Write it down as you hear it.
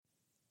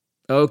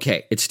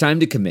Okay, it's time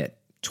to commit.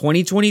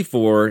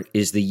 2024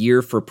 is the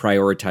year for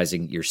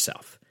prioritizing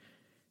yourself.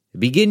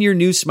 Begin your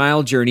new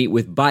smile journey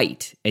with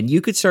Byte, and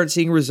you could start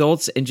seeing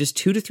results in just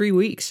 2 to 3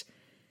 weeks.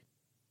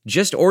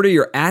 Just order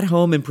your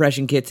at-home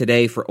impression kit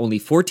today for only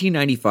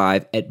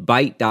 $14.95 at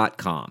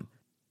Byte.com.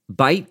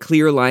 Byte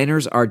clear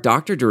liners are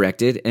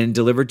doctor-directed and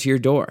delivered to your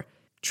door.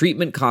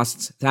 Treatment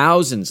costs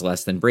thousands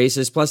less than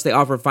braces, plus they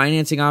offer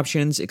financing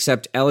options,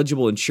 accept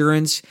eligible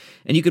insurance,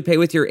 and you could pay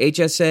with your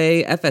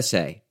HSA,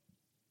 FSA.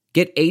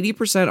 Get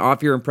 80%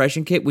 off your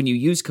impression kit when you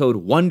use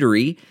code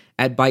WONDERY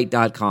at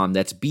Byte.com.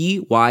 That's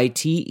BYTE.com.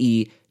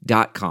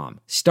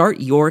 Start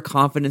your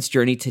confidence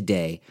journey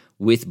today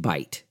with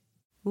Byte.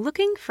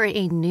 Looking for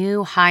a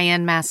new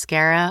high-end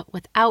mascara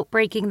without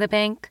breaking the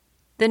bank?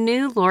 The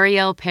new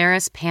L'Oreal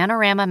Paris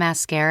Panorama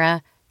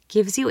Mascara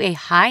gives you a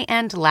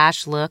high-end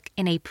lash look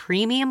in a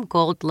premium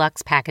gold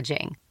luxe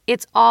packaging.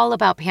 It's all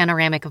about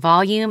panoramic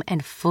volume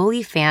and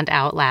fully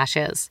fanned-out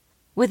lashes.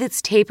 With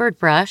its tapered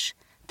brush,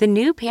 the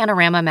new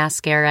Panorama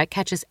Mascara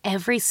catches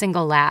every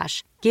single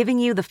lash, giving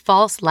you the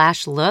false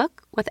lash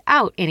look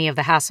without any of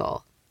the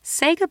hassle.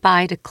 Say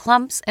goodbye to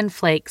clumps and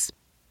flakes,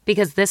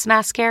 because this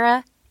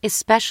mascara is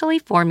specially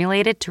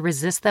formulated to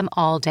resist them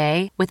all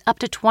day with up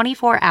to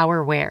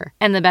 24-hour wear.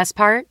 And the best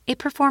part? It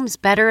performs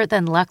better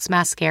than Luxe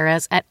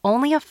mascaras at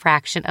only a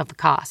fraction of the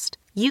cost.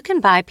 You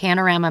can buy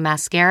Panorama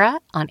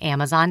Mascara on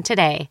Amazon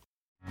today.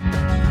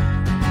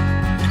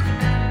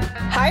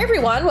 Hi,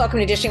 everyone. Welcome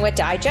to Dishing with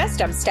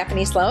Digest. I'm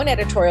Stephanie Sloan,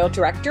 editorial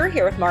director,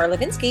 here with Mara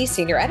Levinsky,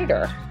 senior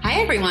editor.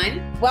 Hi,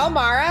 everyone. Well,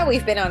 Mara,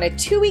 we've been on a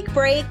 2-week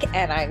break,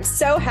 and I'm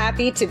so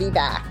happy to be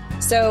back.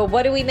 So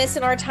what do we miss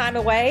in our time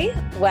away?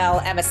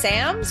 Well, Emma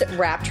Samms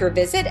wrapped her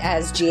visit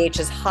as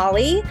GH's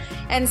Holly.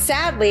 And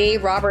sadly,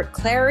 Robert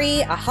Clary,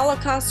 a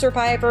Holocaust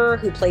survivor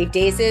who played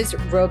Daisy's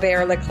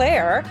Robert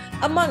Leclerc,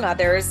 among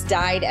others,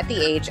 died at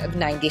the age of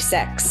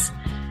 96.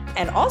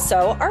 And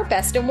also, our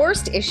Best and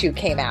Worst issue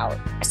came out.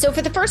 So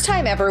for the first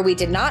time ever, we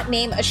did not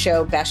name a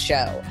show Best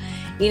Show.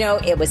 You know,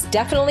 it was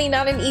definitely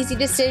not an easy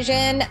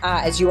decision.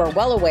 As you are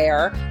well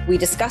aware, we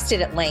discussed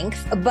it at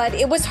length, but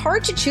it was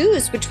hard to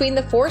choose between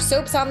the 4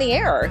 soaps on the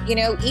air. You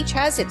know, each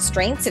has its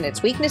strengths and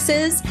its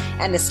weaknesses,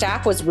 and the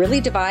staff was really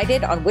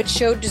divided on which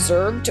show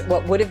deserved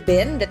what would have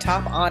been the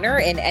top honor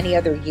in any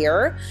other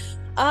year.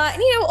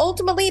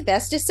 Ultimately,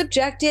 best is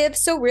subjective.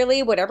 So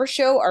really, whatever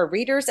show our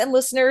readers and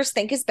listeners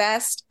think is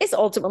best is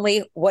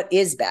ultimately what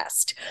is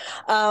best.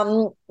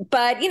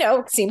 But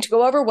it seemed to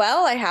go over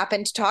well. I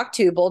happened to talk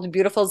to Bold and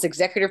Beautiful's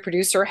executive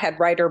producer, head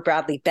writer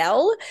Bradley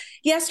Bell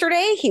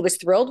yesterday. He was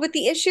thrilled with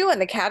the issue and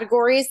the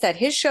categories that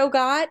his show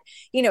got.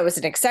 It was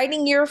an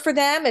exciting year for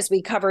them, as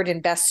we covered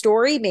in Best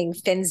Story, being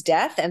Finn's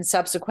death and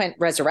subsequent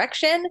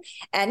resurrection,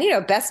 and,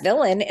 Best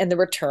Villain in the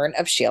return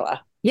of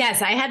Sheila.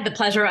 Yes, I had the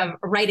pleasure of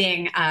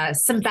writing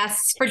some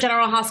bests for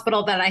General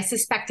Hospital that I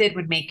suspected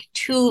would make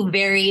 2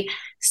 very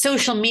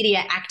social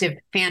media active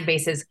fan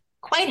bases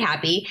quite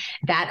happy.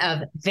 That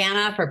of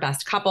Vanna for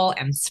Best Couple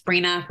and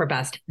Sprina for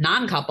Best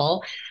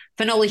Non-Couple.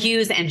 Finola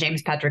Hughes and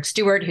James Patrick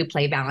Stewart, who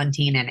play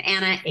Valentine and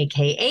Anna,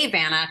 aka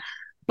Vanna,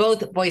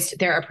 both voiced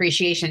their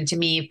appreciation to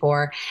me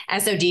for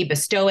SOD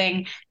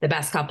bestowing the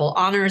Best Couple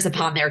honors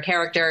upon their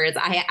characters.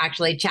 I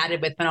actually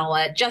chatted with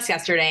Finola just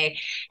yesterday,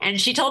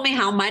 and she told me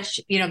how much,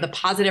 the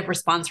positive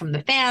response from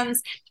the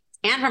fans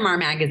and from our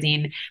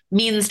magazine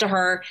means to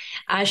her.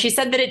 She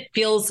said that it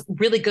feels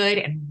really good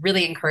and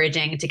really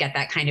encouraging to get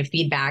that kind of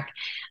feedback.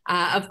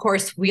 Of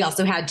course, we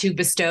also had to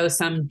bestow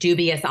some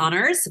dubious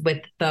honors with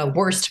the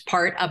worst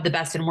part of the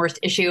Best and Worst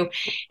issue.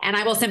 And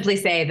I will simply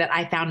say that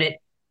I found it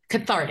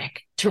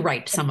cathartic to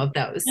write some of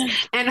those.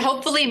 And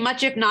hopefully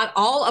much, if not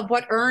all, of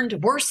what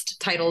earned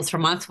worst titles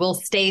from us will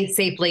stay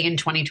safely in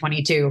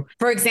 2022.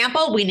 For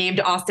example, we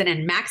named Austin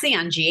and Maxie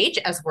on GH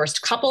as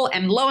Worst Couple,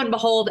 and lo and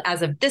behold,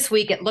 as of this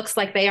week, it looks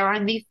like they are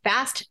on the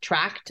fast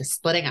track to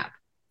splitting up.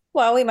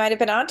 Well, we might have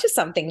been onto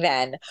something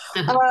then.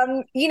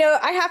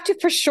 I have to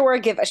for sure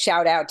give a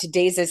shout out to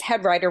Daisy's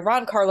head writer,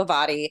 Ron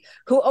Carlivati,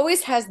 who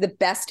always has the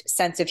best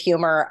sense of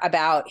humor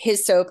about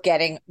his soap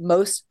getting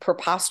most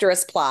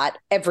preposterous plot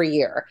every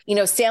year.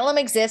 Salem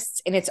exists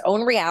in its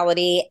own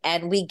reality,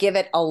 and we give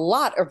it a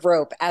lot of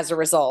rope as a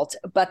result.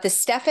 But the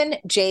Stefan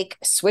Jake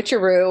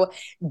switcheroo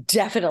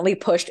definitely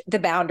pushed the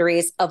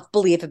boundaries of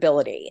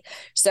believability.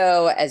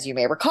 So, as you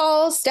may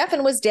recall,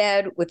 Stefan was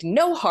dead with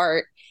no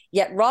heart.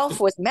 Yet Rolf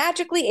was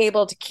magically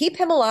able to keep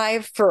him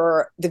alive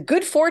for the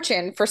good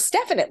fortune, for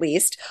Stefan at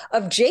least,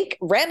 of Jake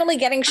randomly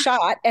getting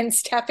shot and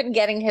Stefan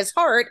getting his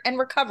heart and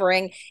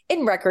recovering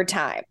in record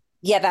time.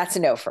 Yeah, that's a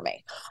no for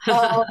me.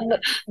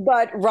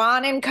 But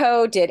Ron and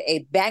co. did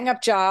a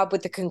bang-up job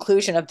with the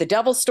conclusion of the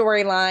double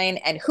storyline,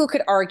 and who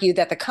could argue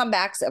that the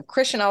comebacks of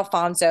Christian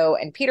Alfonso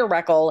and Peter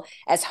Reckel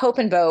as Hope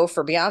and Bo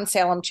for Beyond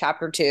Salem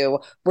Chapter 2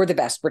 were the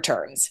best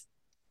returns?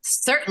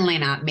 Certainly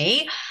not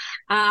me.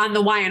 On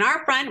the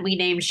Y&R front, we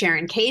named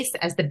Sharon Case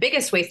as the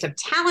biggest waste of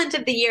talent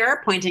of the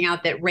year, pointing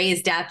out that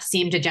Ray's death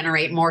seemed to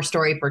generate more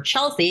story for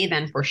Chelsea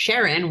than for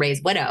Sharon,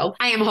 Ray's widow.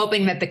 I am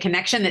hoping that the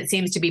connection that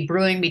seems to be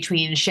brewing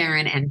between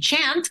Sharon and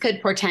Chance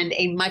could portend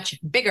a much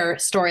bigger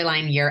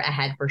storyline year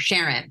ahead for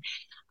Sharon.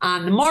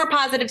 On the more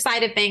positive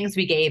side of things,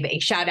 we gave a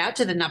shout out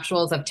to the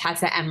nuptials of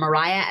Tessa and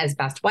Mariah as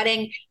best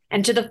wedding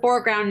and to the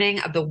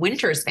foregrounding of the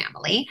Winters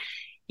family.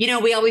 You know,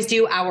 we always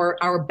do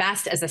our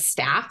best as a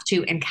staff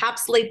to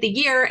encapsulate the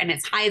year and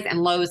its highs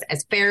and lows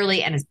as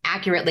fairly and as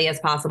accurately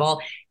as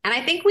possible. And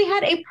I think we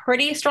had a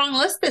pretty strong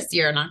list this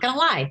year, not going to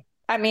lie.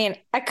 I mean,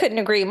 I couldn't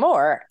agree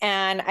more.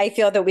 And I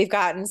feel that we've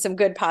gotten some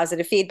good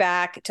positive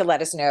feedback to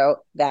let us know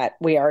that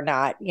we are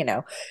not,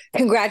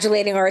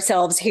 congratulating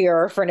ourselves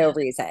here for no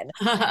reason.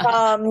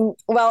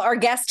 Well, our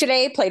guest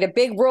today played a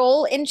big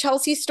role in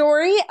Chelsea's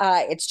story.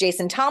 It's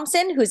Jason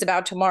Thompson, who's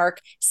about to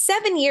mark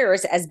 7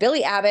 years as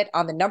Billy Abbott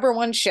on the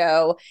 #1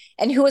 show,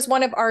 and who was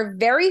one of our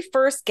very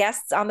first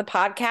guests on the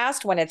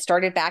podcast when it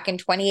started back in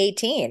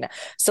 2018.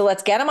 So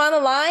let's get him on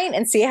the line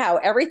and see how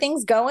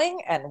everything's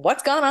going and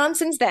what's gone on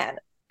since then.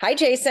 Hi,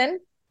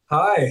 Jason.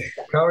 Hi,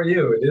 how are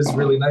you? It is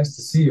really nice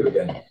to see you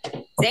again.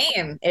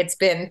 Same. It's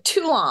been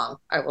too long,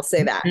 I will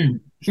say that.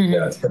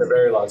 Yeah, it's been a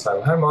very long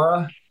time. Hi,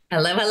 Mara.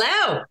 Hello,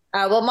 hello.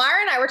 Well,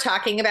 Mara and I were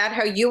talking about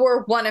how you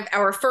were one of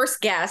our first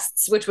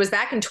guests, which was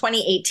back in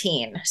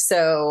 2018.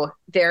 So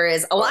there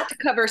is a lot to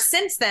cover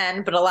since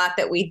then, but a lot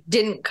that we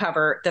didn't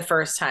cover the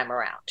first time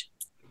around.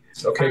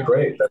 Okay,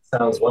 great. That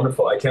sounds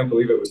wonderful. I can't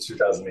believe it was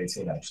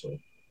 2018,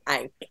 actually.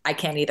 I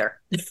can't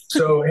either.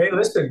 So, hey,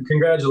 listen,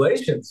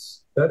 congratulations.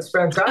 That's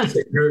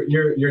fantastic.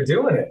 You're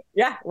doing it.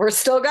 Yeah, we're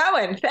still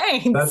going.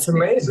 Thanks. That's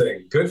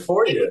amazing. Good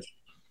for you.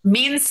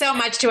 Means so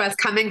much to us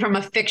coming from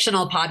a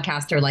fictional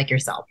podcaster like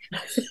yourself.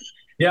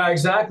 Yeah,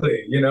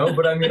 exactly.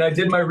 But I mean, I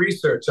did my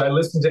research. I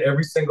listened to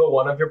every single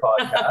one of your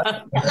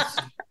podcasts.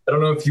 I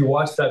don't know if you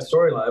watched that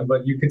storyline,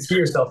 but you could see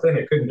yourself in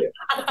it, couldn't you?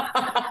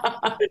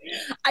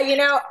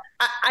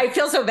 I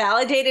feel so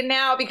validated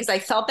now because I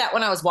felt that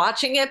when I was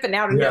watching it, but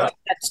now to know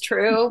that's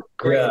true.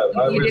 Great.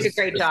 Yeah, you did a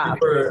great job.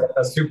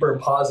 A super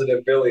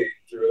positive Billy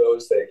through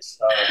those things.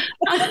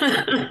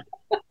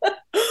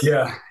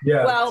 Yeah.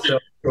 Well, so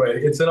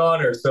anyway, it's an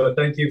honor. So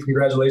thank you.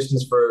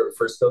 Congratulations for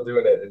still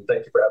doing it. And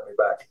thank you for having me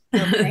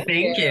back.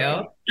 Thank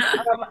you.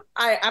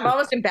 I'm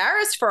almost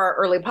embarrassed for our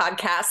early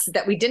podcasts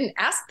that we didn't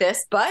ask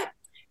this, but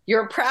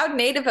you're a proud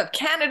native of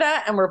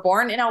Canada and were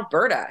born in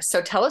Alberta.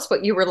 So tell us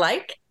what you were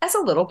like as a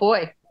little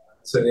boy.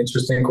 It's an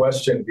interesting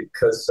question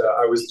because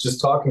I was just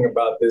talking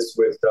about this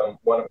with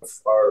one of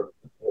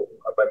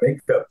my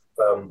makeup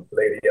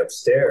lady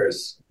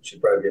upstairs.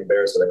 She'd probably be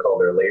embarrassed that I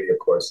called her a lady, of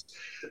course.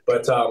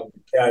 But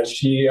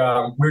we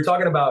were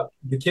talking about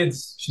the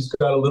kids. She's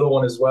got a little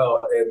one as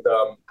well, and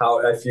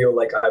how I feel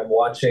like I'm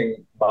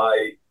watching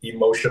my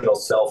emotional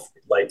self,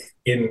 like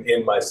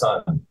in my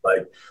son.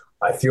 Like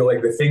I feel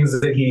like the things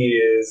that he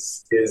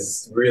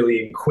is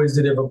really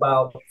inquisitive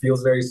about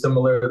feels very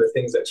similar. The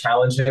things that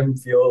challenge him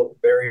feel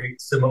very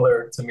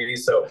similar to me.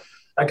 So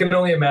I can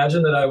only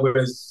imagine that I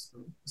was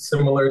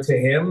similar to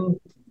him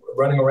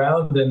running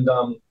around. And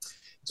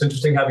it's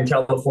interesting having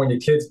California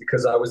kids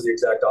because I was the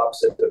exact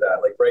opposite of that.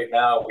 Like right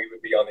now, we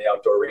would be on the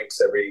outdoor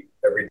rinks every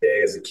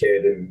day as a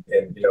kid and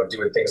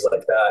doing things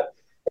like that.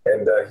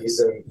 And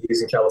he's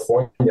in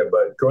California,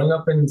 but growing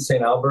up in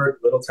St. Albert,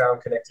 little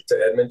town connected to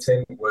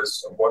Edmonton,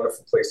 was a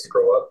wonderful place to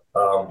grow up.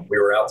 We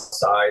were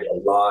outside a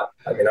lot.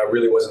 I mean, I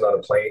really wasn't on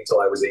a plane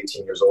until I was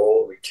 18 years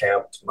old. We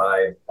camped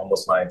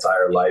almost my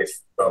entire life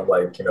from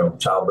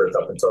childbirth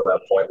up until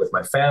that point with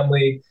my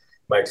family,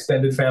 my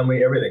extended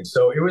family, everything.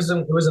 So it was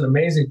an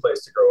amazing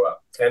place to grow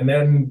up. And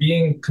then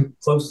being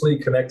closely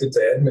connected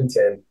to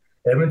Edmonton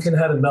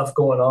had enough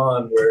going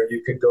on where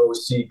you could go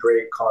see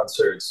great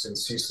concerts and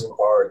see some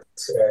art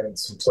and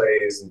some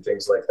plays and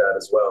things like that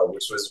as well,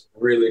 which was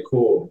really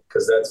cool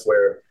because that's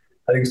where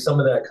I think some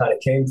of that kind of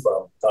came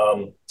from.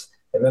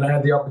 And then I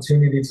had the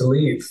opportunity to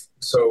leave.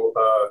 So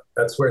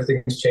that's where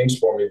things changed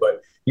for me.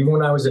 But even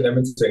when I was in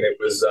Edmonton, it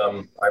was,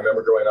 I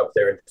remember growing up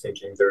there and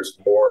thinking there's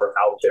more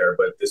out there,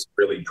 but this is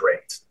really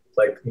great.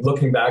 Like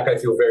looking back, I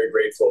feel very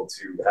grateful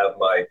to have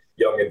my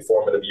young and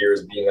formative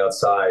years being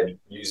outside,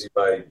 using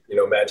my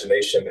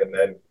imagination, and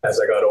then as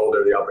I got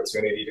older, the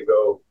opportunity to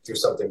go do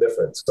something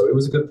different. So it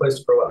was a good place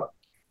to grow up.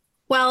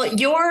 Well,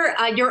 your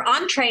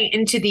entree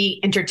into the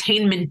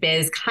entertainment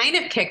biz kind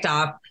of kicked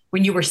off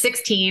when you were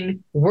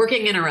 16,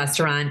 working in a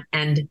restaurant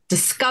and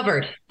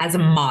discovered as a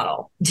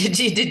model.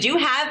 Did you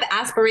have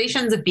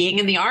aspirations of being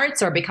in the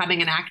arts or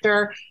becoming an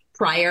actor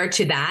prior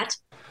to that?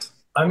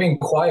 I mean,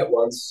 quiet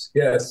ones,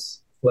 yes.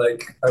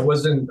 Like I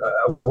wasn't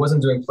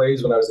doing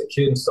plays when I was a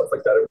kid and stuff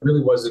like that. It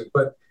really wasn't.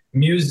 But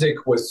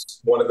music was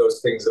one of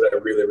those things that I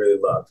really, really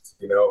loved.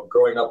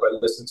 Growing up,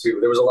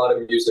 there was a lot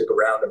of music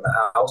around in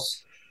the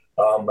house.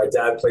 My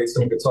dad played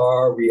some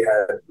guitar. We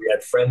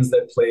had friends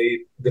that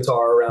played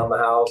guitar around the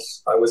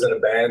house. I was in a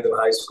band in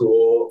high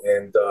school,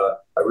 and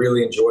I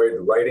really enjoyed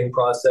the writing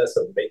process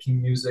of making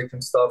music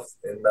and stuff.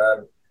 And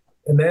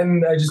And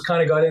then I just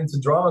kind of got into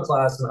drama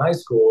class in high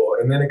school,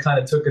 and then it kind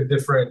of took a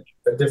different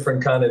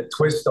kind of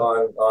twist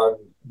on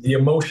the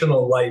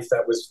emotional life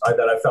that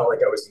I felt like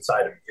I was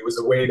inside of me. It was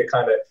a way to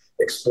kind of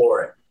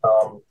explore it,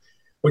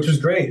 which was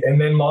great.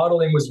 And then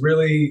modeling was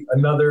really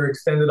another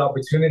extended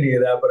opportunity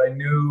of that. But I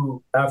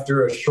knew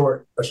after a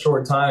short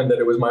time that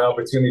it was my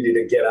opportunity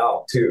to get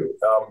out too.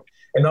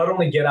 And not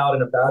only get out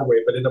in a bad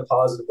way, but in a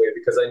positive way,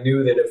 because I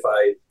knew that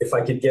if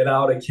I could get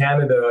out of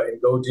Canada and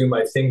go do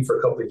my thing for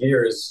a couple of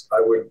years, I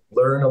would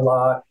learn a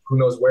lot. Who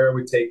knows where it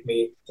would take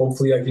me.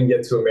 Hopefully I can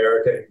get to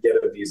America and get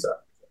a visa.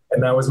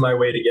 And that was my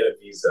way to get a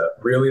visa.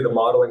 Really, the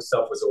modeling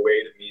stuff was a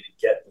way to me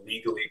to get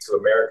legally to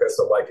America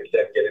so I could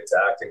then get into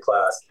acting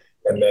class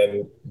and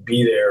then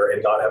be there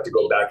and not have to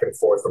go back and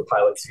forth for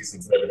pilot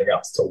seasons and everything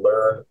else, to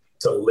learn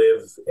to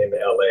live in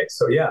LA.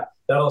 So yeah,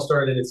 that all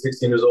started at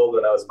 16 years old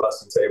when I was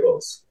busting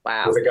tables.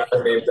 Wow. With a guy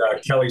named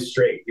Kelly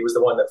Strait. He was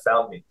the one that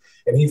found me.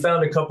 And he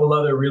found a couple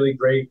other really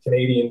great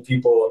Canadian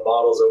people and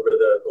models over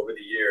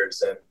the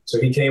years. And so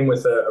he came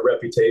with a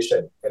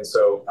reputation. And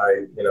so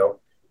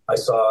I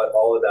saw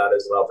all of that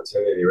as an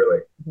opportunity, really.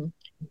 Mm-hmm.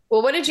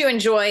 Well, what did you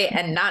enjoy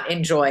and not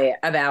enjoy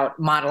about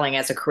modeling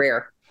as a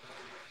career?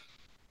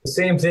 The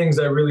same things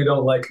I really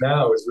don't like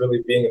now is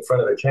really being in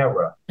front of the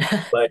camera.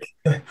 Like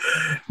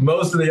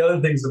most of the other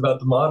things about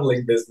the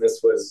modeling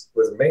business was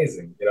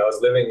amazing. I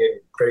was living in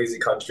crazy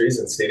countries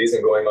and cities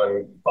and going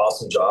on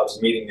awesome jobs,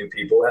 meeting new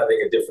people,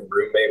 having a different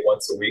roommate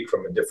once a week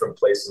from a different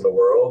place in the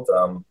world.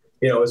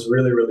 It was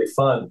really, really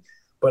fun.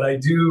 But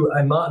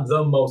I'm not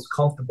the most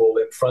comfortable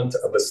in front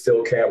of a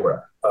still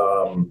camera,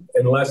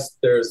 unless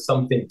there's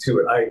something to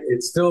it.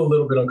 It's still a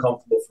little bit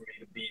uncomfortable for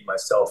me to be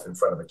myself in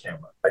front of a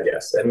camera, I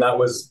guess. And that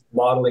was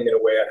modeling in a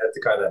way. I had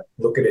to kind of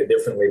look at it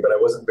differently, but I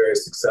wasn't very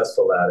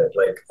successful at it.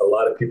 Like a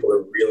lot of people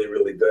are really,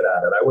 really good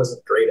at it. I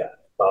wasn't great at it.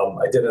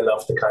 I did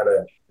enough to kind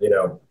of,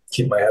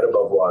 keep my head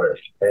above water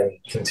and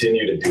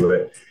continue to do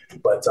it.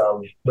 But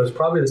it's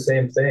probably the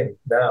same thing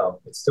now.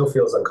 It still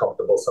feels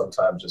uncomfortable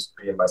sometimes just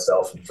being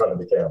myself in front of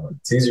the camera.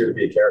 It's easier to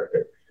be a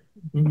character.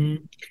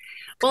 Mm-hmm.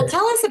 Well,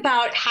 tell us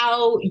about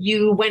how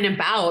you went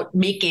about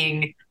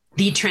making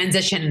the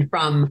transition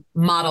from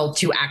model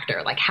to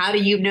actor. Like, how do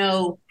you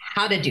know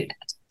how to do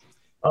that?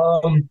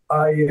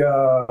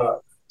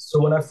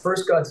 So when I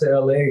first got to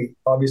LA,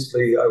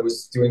 obviously I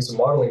was doing some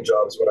modeling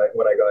jobs when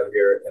I got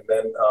here. And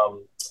then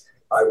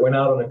I went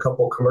out on a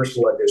couple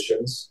commercial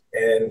auditions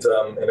and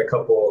a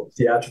couple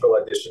theatrical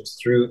auditions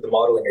through the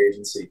modeling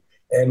agency.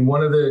 And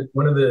one of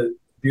the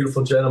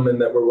beautiful gentlemen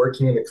that were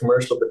working in the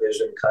commercial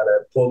division kind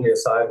of pulled me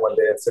aside one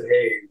day and said,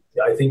 "Hey,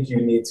 I think you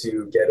need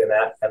to get an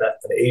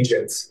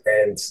agent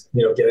and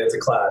get into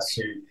class.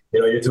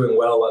 You're doing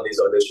well on these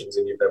auditions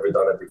and you've never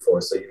done it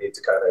before, so you need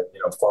to kind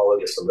of follow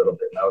this a little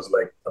bit." And I was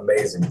like,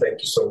 "Amazing,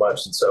 thank you so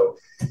much." And so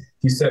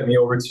he sent me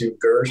over to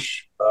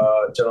Gersh,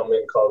 a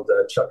gentleman called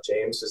Chuck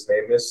James, his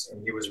name is,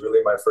 and he was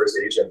really my first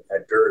agent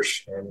at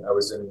Gersh. And I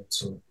was in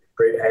some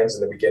great hands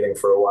in the beginning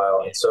for a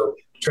while. And so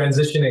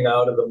transitioning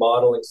out of the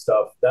modeling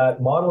stuff,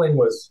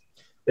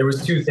 there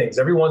was two things.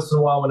 Every once in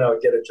a while when I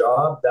would get a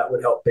job, that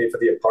would help pay for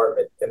the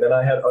apartment. And then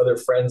I had other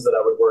friends that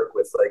I would work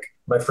with, like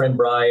my friend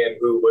Brian,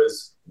 who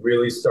was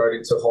really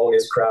starting to hone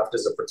his craft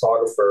as a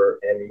photographer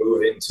and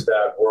move into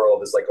that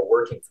world as like a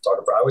working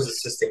photographer. I was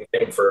assisting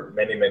him for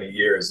many, many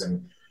years.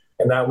 And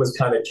that was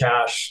kind of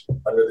cash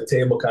under the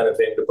table kind of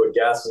thing to put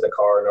gas in the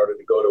car in order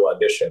to go to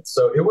auditions.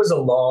 So it was a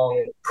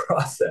long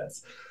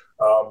process.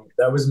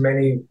 That was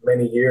many,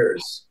 many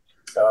years.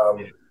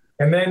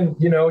 And then,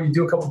 you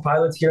do a couple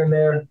pilots here and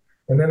there.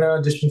 And then I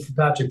auditioned for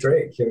Patrick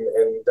Drake, and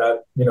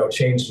that,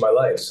 changed my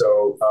life.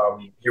 So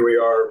here we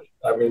are.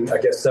 I mean, I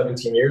guess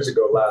 17 years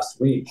ago last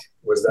week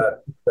was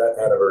that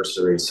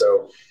anniversary.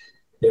 So,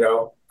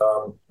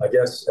 I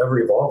guess ever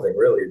evolving,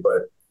 really,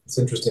 but it's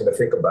interesting to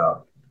think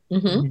about.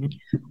 Mm-hmm.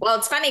 Well,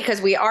 it's funny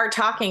because we are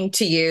talking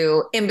to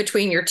you in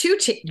between your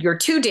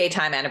two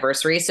daytime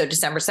anniversaries. So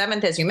December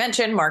 7th, as you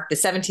mentioned, marked the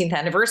 17th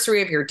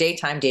anniversary of your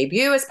daytime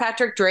debut as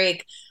Patrick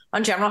Drake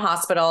on General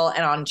Hospital.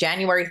 And on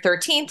January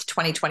 13th,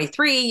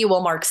 2023, you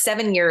will mark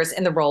 7 years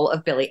in the role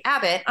of Billy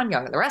Abbott on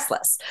Young and the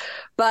Restless.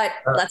 But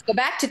let's go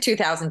back to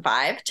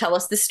 2005. Tell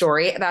us the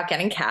story about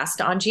getting cast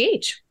on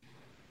GH.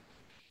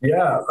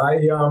 Yeah,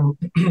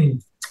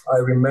 I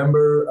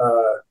remember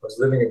I was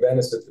living in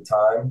Venice at the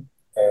time.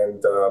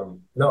 And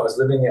no, I was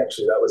living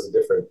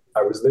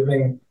I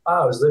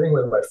was living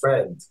with my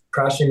friend,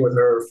 crashing with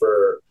her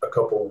for a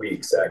couple of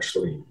weeks,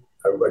 actually.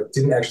 I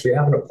didn't actually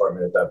have an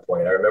apartment at that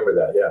point. I remember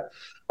that, yeah.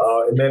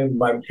 And then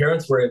my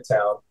parents were in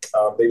town.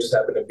 They just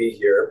happened to be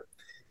here.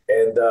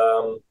 And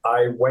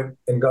I went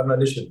and got an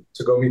audition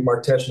to go meet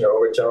Mark Teschner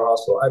over at General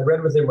Hospital. I'd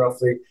read with him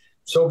roughly.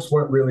 Soaps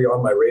weren't really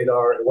on my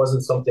radar. It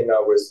wasn't something I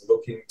was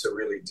looking to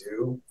really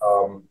do.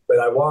 But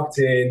I walked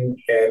in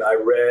and I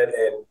read,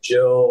 and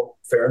Jill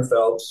Farron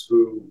Phelps,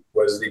 who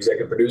was the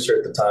executive producer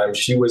at the time,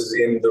 she was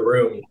in the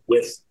room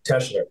with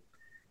Teschner.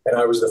 And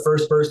I was the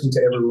first person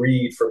to ever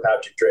read for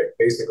Patrick Drake.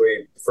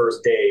 Basically, the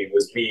first day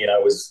was me, and I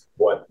was,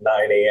 9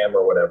 a.m.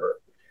 or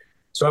whatever.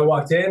 So I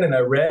walked in and I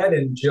read,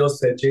 and Jill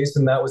said,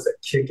 Jason, that was a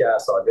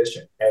kick-ass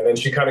audition. And then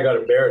she kind of got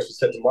embarrassed. She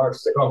said to Mark,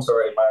 she's like, oh, I'm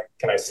sorry,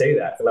 can I say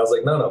that? And I was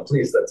like, no,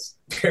 please. That's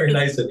very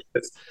nice.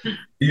 You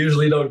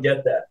usually don't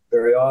get that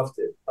very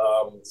often.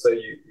 So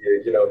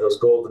you know, those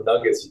golden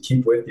nuggets you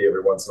keep with you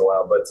every once in a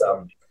while.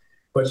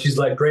 But she's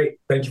like, great,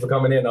 thank you for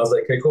coming in. I was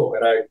like, okay, cool.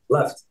 And I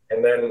left.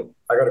 And then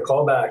I got a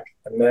call back.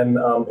 And then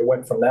it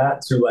went from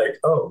that to like,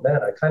 oh man,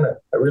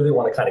 I really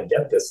want to kind of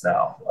get this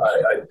now.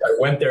 I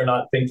went there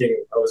not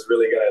thinking I was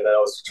really going to, and I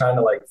was trying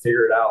to like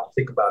figure it out,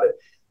 think about it.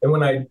 And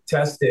when I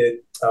tested,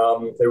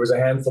 there was a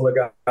handful of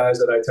guys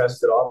that I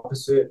tested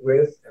opposite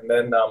with. And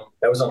then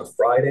that was on a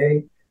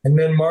Friday. And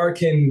then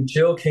Mark and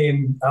Jill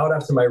came out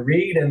after my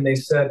read and they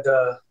said,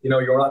 you know,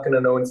 you're not going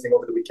to know anything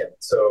over the weekend.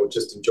 So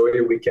just enjoy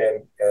your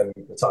weekend and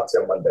we'll talk to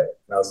you on Monday.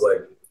 And I was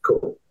like,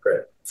 cool,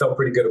 great. Felt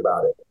pretty good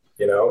about it,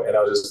 you know? And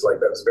I was just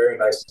like, that was very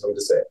nice of me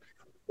to say.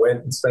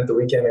 Went and spent the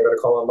weekend. I got a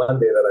call on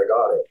Monday that I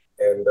got it.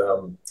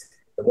 And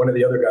one of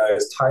the other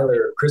guys,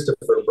 Tyler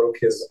Christopher, broke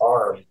his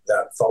arm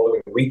that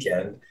following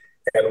weekend.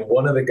 And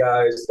one of the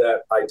guys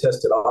that I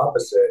tested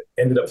opposite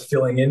ended up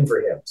filling in for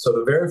him. So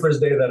the very first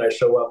day that I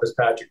show up as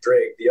Patrick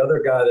Drake, the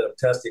other guy that I'm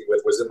testing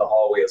with was in the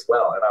hallway as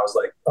well. And I was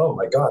like, oh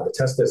my God, the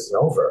test isn't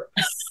over.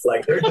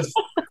 Like they're going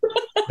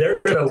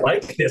to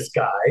like this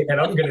guy and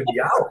I'm going to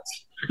be out.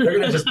 They're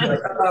going to just be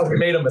like, oh, we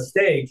made a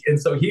mistake. And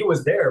so he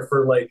was there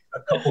for like a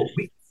couple of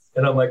weeks.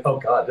 And I'm like, oh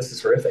God, this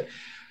is horrific.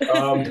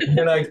 And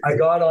then I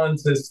got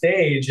onto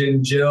stage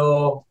and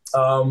Jill,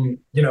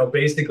 you know,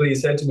 basically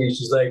said to me,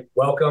 she's like,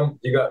 welcome,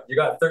 you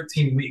got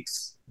 13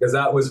 weeks because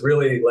that was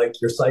really like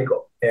your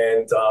cycle.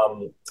 And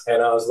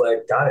I was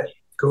like, got it.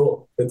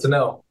 Cool. Good to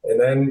know. And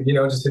then, you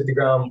know, just hit the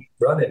ground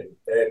running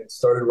and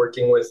started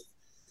working with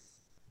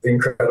the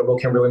incredible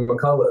Kimberly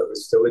McCullough,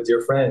 who's still a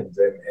dear friend.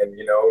 And,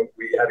 you know,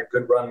 we had a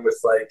good run with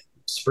like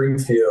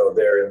Springfield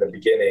there in the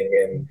beginning.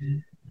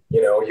 And,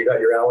 you know, you got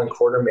your Alan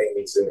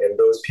Quartermains and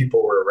those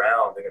people were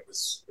around and it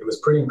was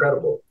pretty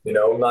incredible, you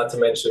know, not to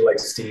mention like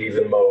Steve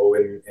and Mo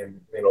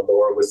and you know,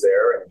 Laura was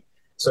there. And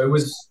so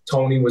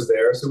Tony was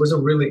there. So it was a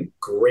really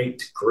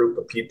great group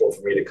of people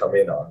for me to come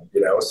in on, you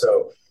know?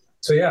 So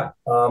yeah,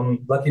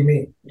 lucky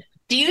me.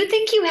 Do you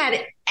think you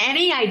had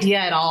any idea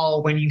at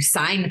all when you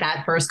signed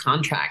that first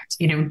contract,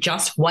 you know,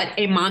 just what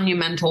a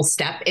monumental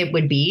step it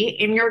would be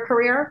in your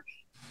career?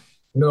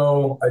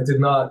 No, I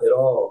did not at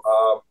all.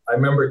 I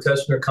remember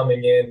Teschner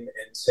coming in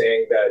and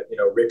saying that, you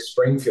know, Rick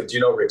Springfield, do you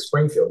know Rick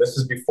Springfield? This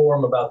is before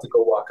I'm about to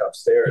go walk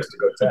upstairs to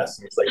go test.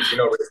 And he's like, do you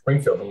know Rick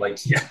Springfield? I'm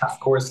like, yeah, of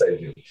course I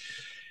do.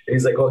 And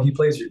he's like, oh, he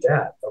plays your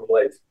dad. I'm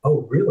like,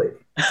 oh, really?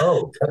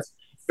 Oh, that's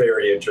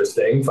very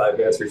interesting. 5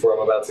 minutes before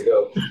I'm about to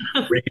go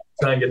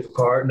try and get the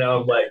part. Now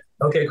I'm like,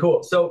 okay,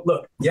 cool. So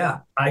look,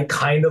 yeah, I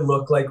kind of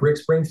look like Rick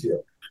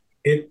Springfield.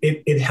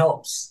 It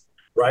helps.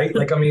 Right?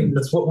 Like, I mean,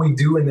 that's what we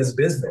do in this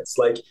business.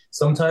 Like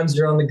sometimes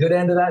you're on the good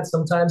end of that.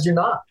 Sometimes you're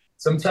not.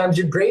 Sometimes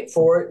you're great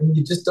for it and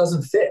it just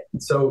doesn't fit.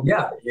 So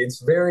yeah, you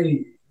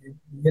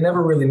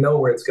never really know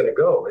where it's going to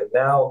go. And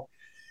now,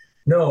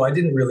 no, I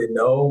didn't really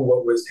know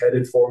what was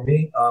headed for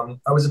me.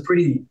 I was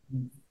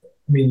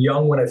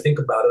young when I think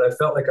about it. I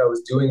felt like I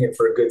was doing it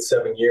for a good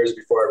 7 years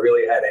before I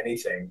really had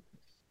anything.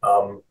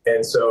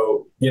 And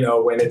so, you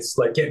know, when it's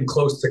like getting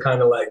close to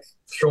kind of like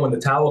throwing the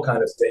towel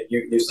kind of thing,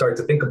 you start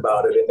to think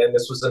about it. And then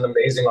this was an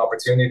amazing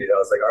opportunity. I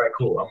was like, all right,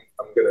 cool.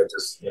 I'm going to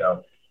just, you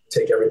know,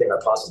 take everything I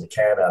possibly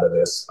can out of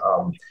this.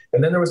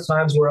 And then there was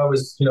times where I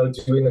was, you know,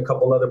 doing a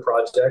couple other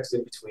projects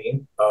in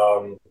between.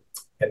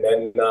 And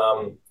then,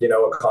 you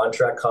know, a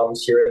contract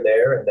comes here and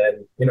there. And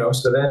then, you know,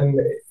 so then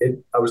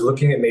I was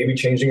looking at maybe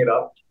changing it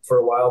up for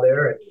a while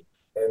there.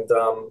 And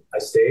I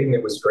stayed and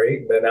it was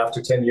great. And then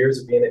after 10 years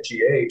of being at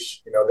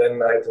GH, you know,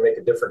 then I had to make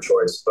a different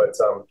choice. But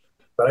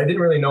I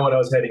didn't really know what I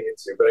was heading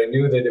into, but I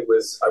knew that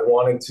I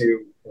wanted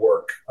to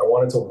work. I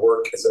wanted to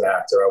work as an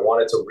actor. I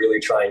wanted to really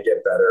try and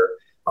get better,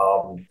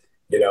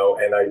 you know,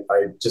 and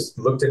I just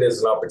looked at it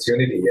as an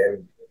opportunity.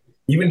 And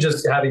even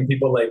just having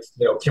people like,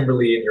 you know,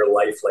 Kimberly in your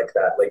life like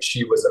that, like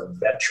she was a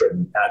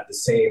veteran at the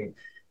same,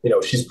 you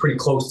know, she's pretty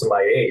close to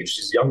my age.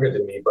 She's younger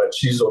than me, but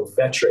she's a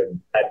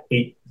veteran at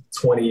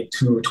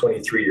 22,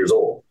 23 years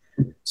old.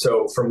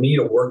 So for me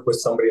to work with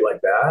somebody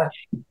like that,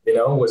 you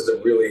know, was a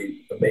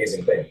really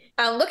amazing thing.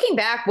 Looking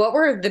back, what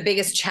were the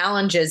biggest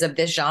challenges of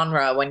this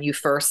genre when you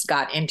first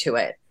got into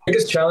it?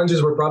 Biggest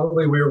challenges were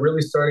probably we were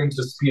really starting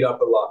to speed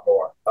up a lot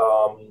more.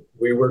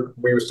 We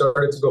were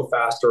starting to go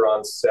faster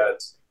on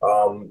set.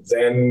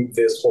 Then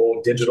this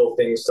whole digital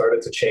thing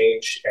started to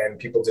change and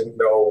people didn't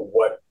know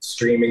what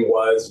streaming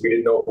was. We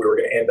didn't know if we were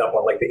going to end up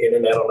on like the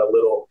internet on a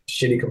little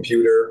shitty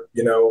computer,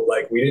 you know,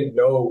 like we didn't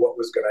know what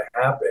was going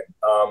to happen.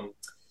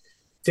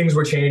 Things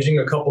were changing.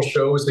 A couple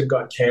shows that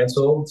got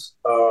canceled.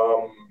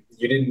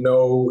 You didn't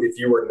know if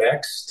you were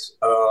next.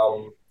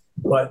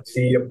 But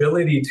the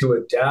ability to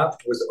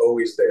adapt was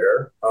always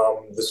there.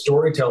 The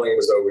storytelling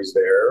was always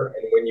there.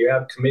 And when you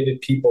have committed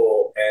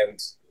people and,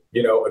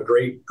 you know, a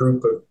great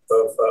group of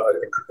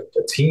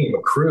a team,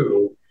 a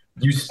crew,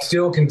 you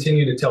still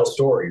continue to tell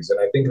stories. And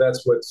I think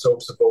that's what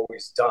soaps have always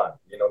always done.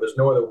 You know, there's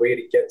no other way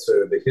to get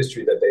to the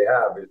history that they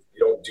have if you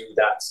don't do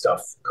that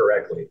stuff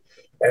correctly.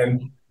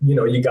 And, you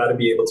know, you got to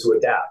be able to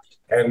adapt.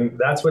 And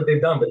that's what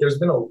they've done. But there's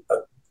been a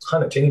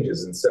ton of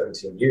changes in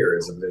 17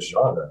 years of this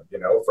genre, you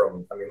know,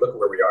 look at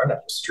where we are now,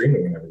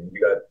 streaming and everything.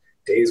 You got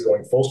days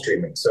going full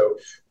streaming. So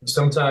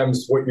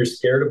sometimes what you're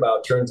scared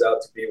about turns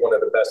out to be one of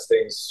the best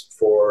things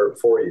for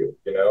you,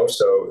 you know?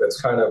 So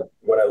that's kind of,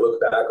 when I look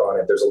back on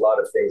it, there's a lot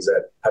of things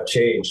that have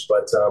changed,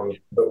 but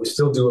we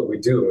still do what we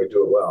do, and we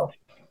do it well.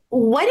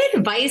 What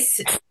advice,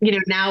 you know,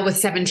 now with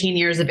 17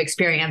 years of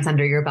experience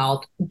under your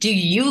belt, do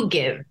you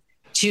give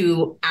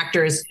to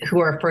actors who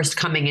are first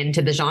coming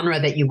into the genre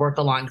that you work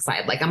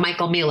alongside, like a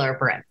Michael Miller,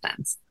 for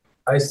instance?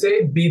 I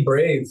say be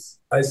brave.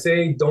 I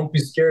say don't be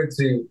scared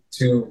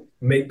to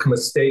make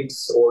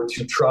mistakes or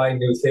to try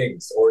new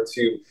things or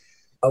to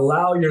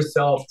allow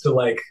yourself to,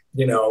 like,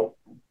 you know,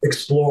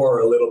 explore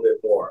a little bit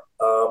more,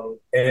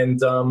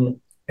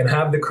 and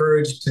have the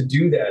courage to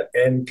do that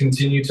and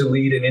continue to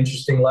lead an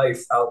interesting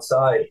life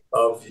outside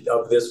of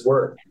this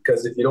work.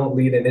 Because if you don't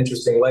lead an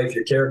interesting life,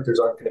 your characters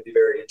aren't going to be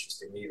very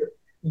interesting either.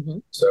 Mm-hmm.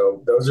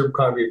 So those are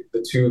probably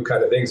the two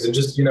kind of things. And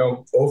just, you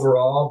know,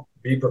 overall,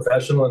 be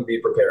professional and be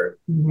prepared.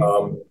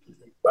 Mm-hmm.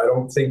 I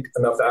don't think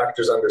enough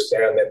actors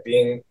understand that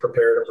being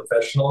prepared and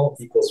professional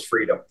equals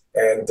freedom.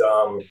 And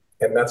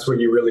that's what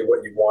you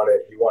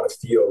want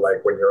to feel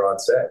like when you're on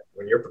set.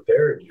 When you're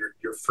prepared,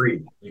 you're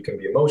free. You can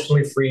be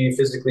emotionally free,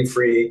 physically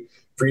free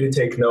to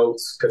take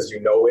notes because you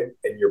know it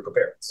and you're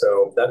prepared.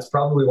 So that's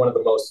probably one of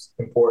the most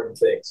important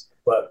things.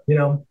 But, you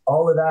know,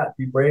 all of that,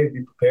 be brave,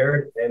 be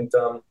prepared, and,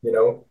 you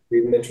know,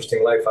 lead an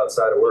interesting life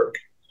outside of work.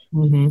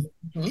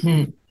 Mm-hmm.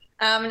 Mm-hmm.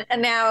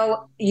 And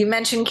now you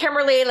mentioned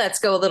Kimberly. Let's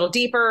go a little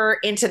deeper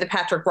into the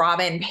Patrick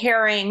Robin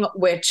pairing,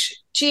 which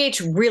GH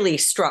really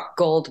struck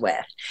gold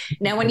with.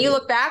 Now, when you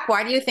look back,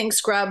 why do you think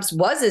Scrubs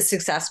was as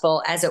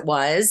successful as it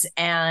was?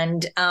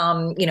 And,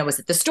 you know, was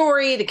it the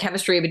story, the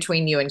chemistry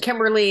between you and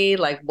Kimberly?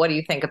 Like, what do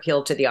you think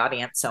appealed to the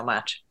audience so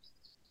much?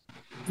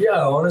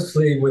 Yeah,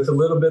 honestly, with a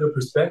little bit of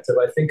perspective,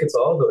 I think it's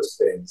all those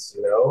things,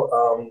 you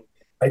know.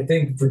 I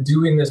think for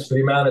doing this for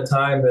the amount of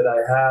time that I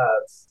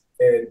have,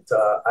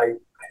 and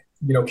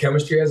you know,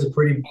 chemistry has a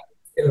pretty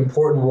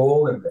important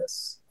role in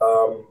this.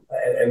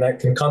 And that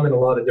can come in a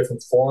lot of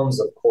different forms,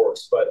 of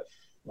course. But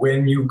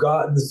when you've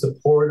got the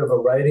support of a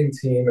writing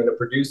team and a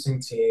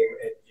producing team,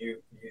 and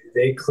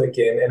they click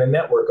in, and a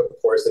network, of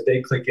course, that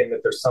they click in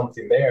that there's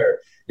something there,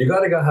 you got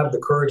to have the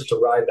courage to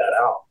ride that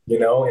out, you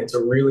know, and to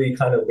really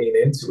kind of lean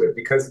into it,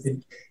 because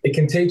it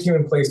can take you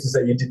in places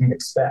that you didn't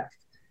expect.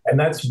 And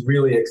that's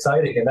really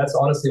exciting. And that's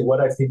honestly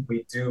what I think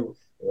we do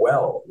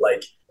well.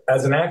 Like,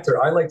 as an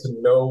actor, I like to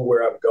know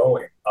where I'm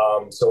going,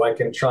 so I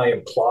can try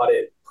and plot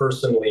it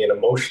personally and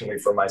emotionally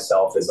for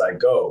myself as I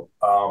go.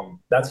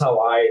 That's how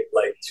I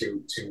like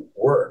to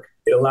work.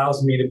 It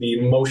allows me to be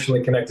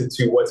emotionally connected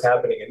to what's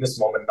happening in this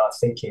moment, not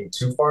thinking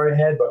too far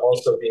ahead, but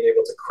also being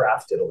able to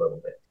craft it a little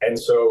bit. And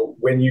so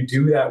when you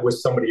do that with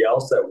somebody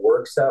else that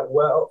works that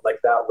well, like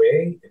that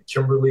way, and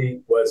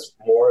Kimberly was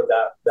more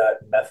that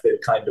method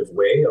kind of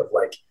way of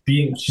like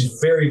she's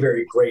very,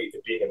 very great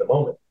at being in the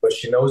moment, but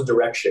she knows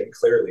direction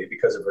clearly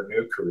because of her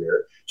new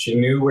career. She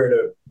knew where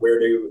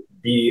to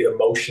be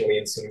emotionally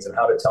in scenes and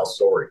how to tell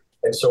story.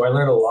 And so I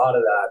learned a lot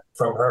of that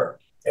from her.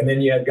 And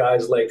then you had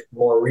guys like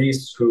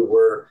Maurice who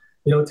were,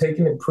 you know,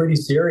 taking it pretty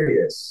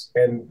serious,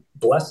 and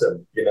bless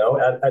him, you know,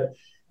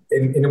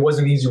 and it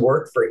wasn't easy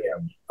work for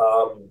him.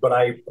 But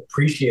I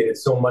appreciated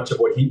so much of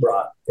what he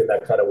brought in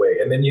that kind of way.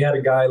 And then you had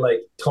a guy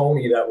like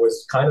Tony that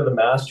was kind of the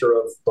master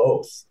of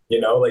both,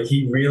 you know, like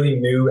he really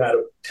knew how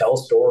to tell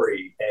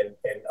story and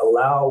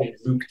allow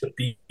Luke to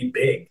be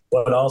big,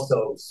 but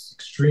also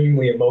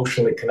extremely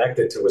emotionally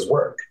connected to his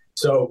work.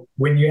 So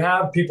when you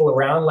have people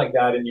around like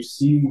that and you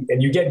see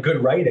and you get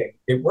good writing,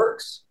 it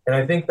works. And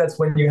I think that's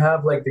when you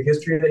have like the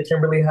history that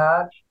Kimberly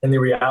had and the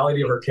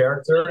reality of her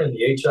character and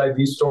the HIV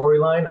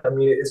storyline. I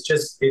mean,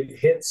 it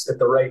hits at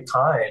the right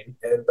time.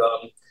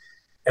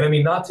 And I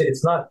mean,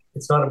 it's not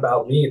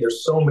about me.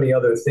 There's so many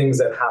other things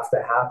that have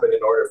to happen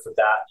in order for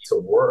that to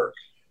work.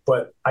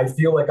 But I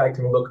feel like I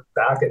can look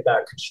back at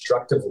that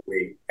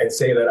constructively and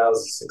say that I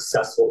was a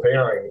successful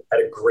pairing at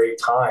a great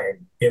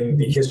time in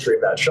the history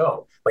of that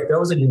show. Like that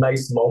was a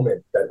nice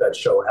moment that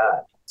show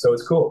had. So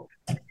it's cool.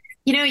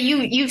 You know,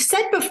 you've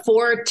said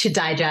before to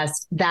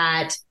Digest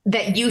that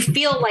you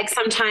feel like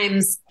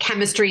sometimes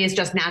chemistry is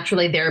just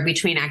naturally there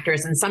between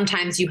actors and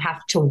sometimes you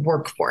have to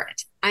work for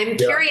it. I'm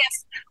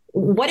curious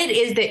what it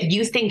is that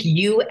you think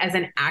you as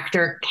an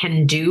actor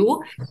can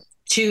do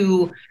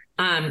to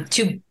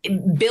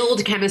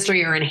build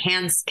chemistry or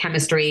enhance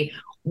chemistry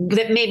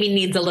that maybe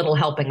needs a little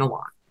helping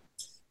along.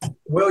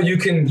 Well, you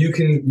can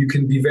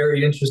be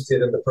very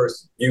interested in the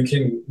person. You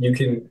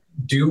can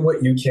do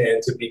what you can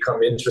to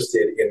become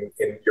interested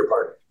in your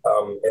partner.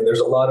 And there's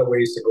a lot of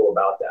ways to go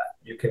about that.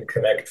 You can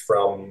connect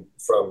from,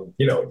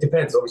 you know, it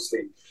depends,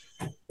 obviously,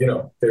 you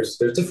know, there's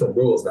different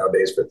rules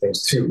nowadays for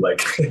things too,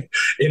 like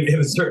in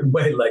a certain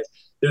way, like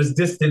there's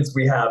distance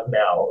we have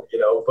now,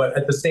 but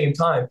at the same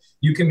time,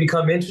 you can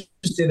become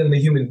interested in the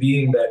human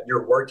being that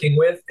you're working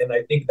with. And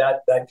I think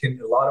that can,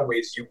 in a lot of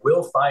ways, you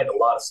will find a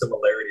lot of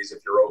similarities if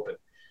you're open.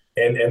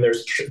 And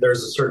there's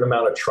a certain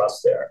amount of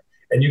trust there.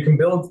 And you can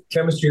build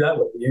chemistry that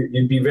way.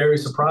 You'd be very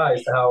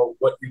surprised how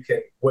what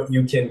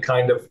you can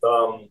kind of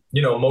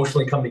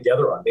emotionally come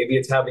together on. Maybe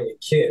it's having a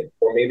kid,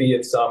 or maybe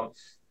it's the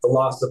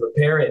loss of a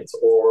parent,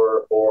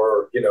 or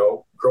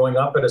growing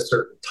up at a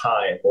certain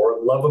time, or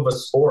love of a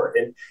sport.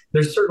 And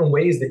there's certain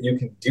ways that you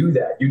can do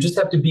that. You just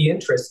have to be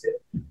interested.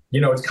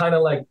 It's kind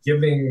of like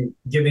giving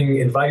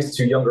advice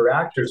to younger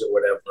actors or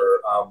whatever.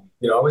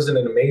 I was in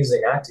an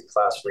amazing acting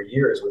class for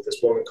years with this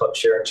woman called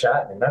Sharon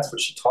Chatton, and that's what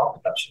she talked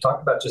about. She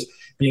talked about just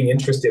being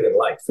interested in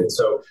life. And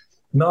so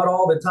not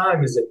all the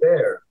time is it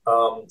there.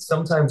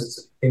 Sometimes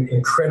it's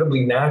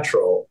incredibly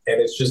natural,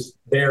 and it's just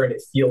there and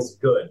it feels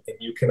good. And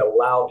you can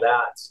allow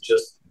that to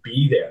just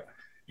be there.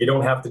 You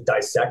don't have to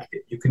dissect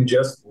it. You can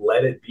just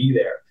let it be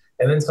there.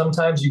 And then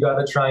sometimes you got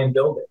to try and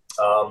build it.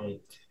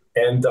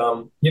 And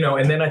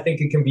then I think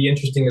it can be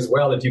interesting as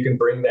well if you can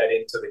bring that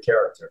into the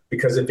character,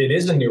 because if it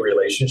is a new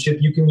relationship,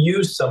 you can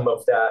use some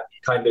of that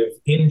kind of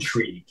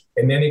intrigue,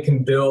 and then it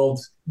can build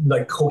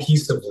like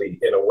cohesively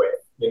in a way,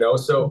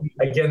 So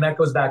again, that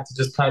goes back to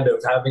just kind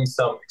of having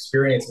some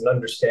experience and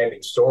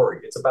understanding story.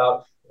 It's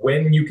about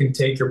when you can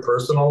take your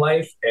personal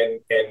life and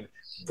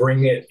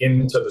bring it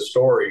into the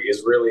story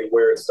is really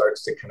where it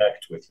starts to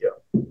connect with you.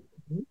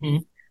 Mm-hmm.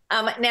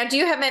 Now, do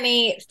you have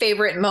any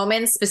favorite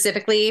moments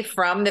specifically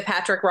from the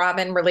Patrick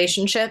Robin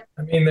relationship?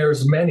 I mean,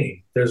 there's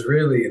many. There's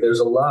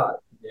a lot.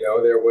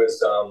 There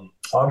was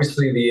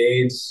obviously the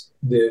AIDS,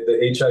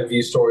 the HIV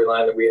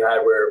storyline that we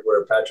had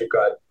where Patrick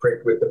got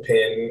pricked with the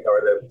pin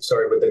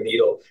with the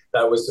needle.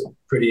 That was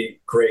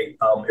pretty great.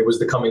 It was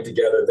the coming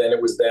together. Then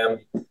it was them,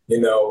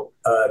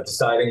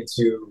 deciding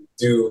to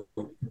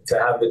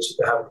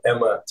have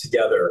Emma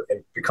together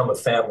and become a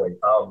family.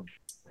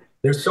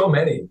 There's so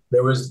many.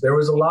 There was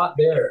a lot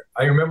there.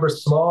 I remember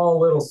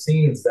small little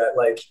scenes that,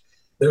 like,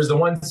 there's the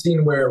one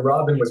scene where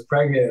Robin was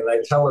pregnant and I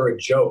tell her a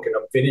joke and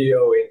I'm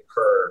videoing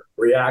her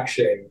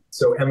reaction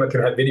so Emma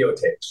can have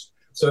videotapes.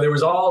 So there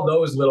was all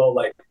those little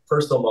like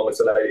personal moments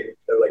that I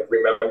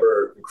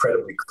remember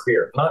incredibly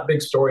clear. Not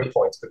big story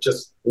points, but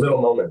just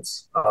little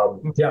moments.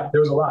 There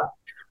was a lot.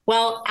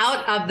 Well,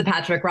 out of the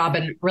Patrick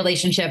Robin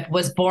relationship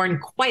was born,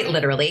 quite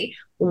literally,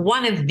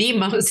 one of the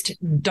most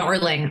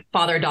darling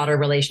father-daughter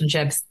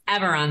relationships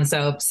ever on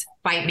soaps.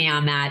 Fight me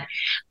on that,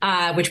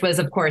 which was,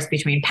 of course,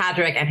 between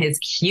Patrick and his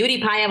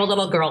cutie pie of a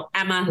little girl,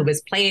 Emma, who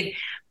was played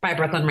by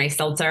Brooklyn Rae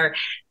Stiltzer.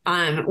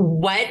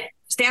 What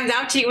stands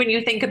out to you when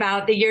you think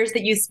about the years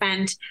that you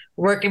spent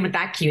working with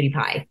that cutie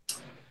pie?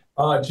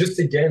 Just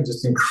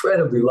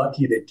incredibly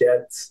lucky to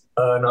get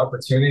an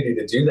opportunity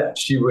to do that.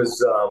 She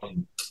was...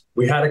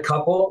 We had a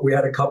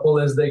couple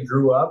as they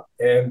grew up,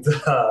 and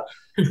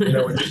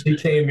when she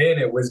came in,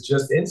 it was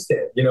just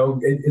instant.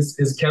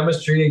 It's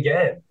chemistry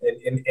again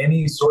in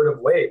any sort of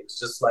way. It was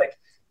just like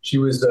she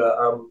was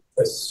a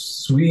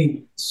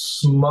sweet,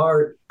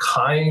 smart,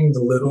 kind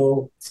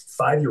little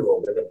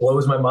 5-year-old, and it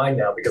blows my mind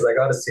now because I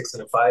got a 6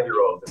 and a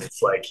 5-year-old, and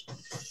it's like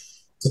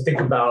to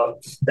think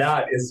about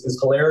that is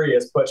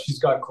hilarious. But she's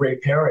got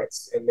great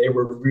parents, and they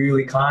were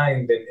really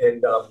kind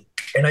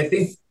and I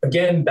think,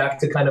 again, back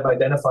to kind of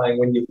identifying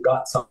when you've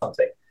got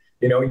something,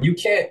 you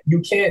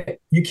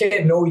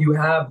can't know you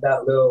have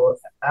that little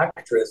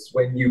actress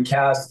when you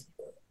cast,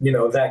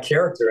 that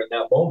character in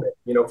that moment.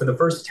 For the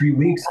first 3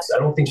 weeks, I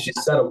don't think she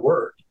said a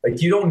word.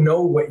 Like, you don't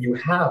know what you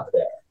have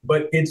there,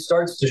 but it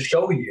starts to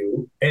show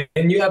you,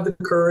 and you have the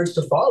courage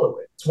to follow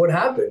it. It's what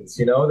happens.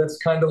 That's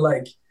kind of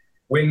like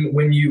when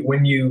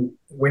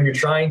you're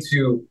trying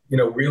to,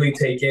 really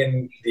take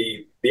in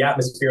the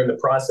atmosphere and the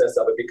process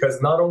of it, because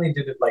not only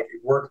did it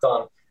worked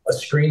on a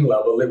screen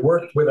level, it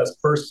worked with us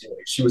personally.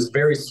 She was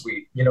very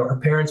sweet. Her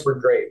parents were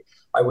great.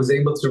 I was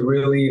able to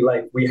really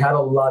we had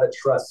a lot of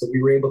trust. So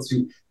we were able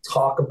to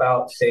talk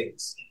about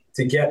things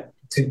to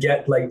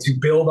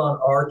build on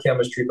our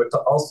chemistry, but to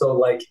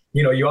also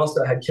you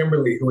also had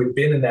Kimberly, who had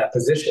been in that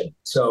position.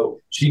 So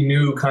she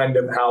knew kind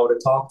of how to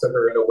talk to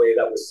her in a way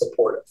that was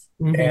supportive.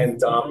 Mm-hmm.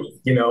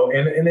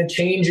 And a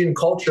change in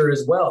culture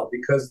as well,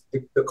 because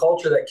the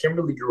culture that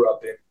Kimberly grew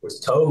up in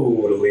was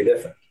totally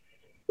different.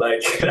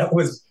 That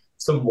was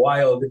some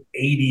wild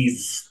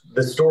 80s,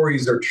 the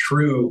stories are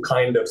true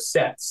kind of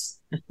sets.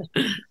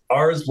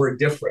 Ours were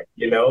different,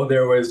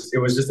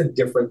 it was just a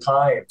different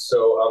time.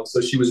 So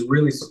she was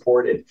really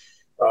supported.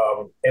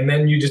 And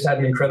then you just had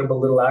an incredible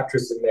little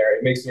actress in there.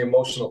 It makes me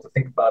emotional to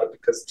think about it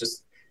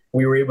because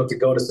we were able to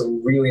go to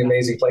some really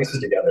amazing places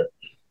together.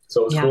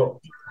 So it was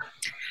cool.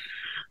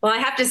 Well, I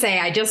have to say,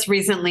 I just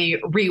recently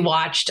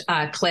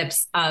rewatched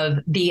clips of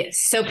the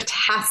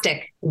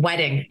soaptastic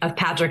wedding of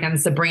Patrick and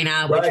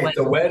Sabrina, which was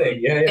the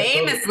wedding,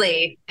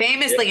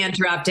 famously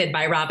interrupted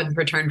by Robin's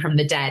return from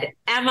the dead.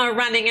 Emma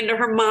running into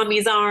her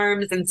mommy's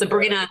arms and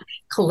Sabrina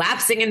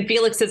collapsing in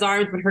Felix's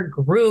arms when her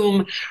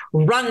groom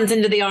runs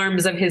into the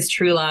arms of his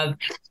true love.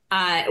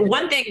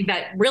 One thing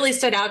that really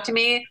stood out to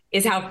me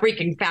is how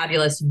freaking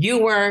fabulous you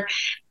were.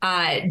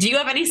 Do you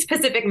have any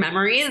specific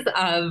memories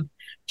of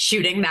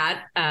shooting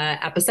that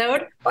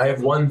episode? I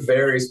have one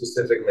very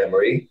specific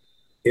memory.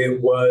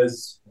 It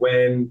was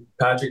when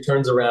Patrick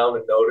turns around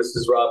and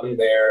notices Robin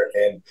there,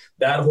 and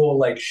that whole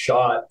like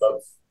shot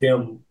of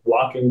him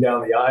walking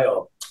down the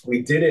aisle.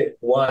 We did it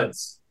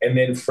once, and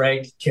then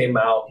Frank came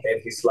out and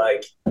he's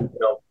like,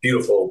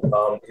 beautiful.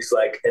 He's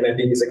like, and I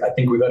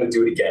think we got to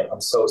do it again.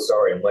 I'm so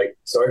sorry. I'm like,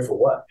 sorry for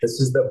what?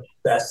 This is the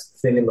best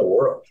thing in the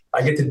world.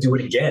 I get to do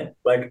it again.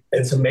 Like,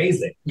 it's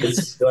amazing.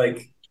 It's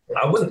like,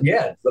 that's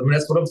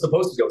what I'm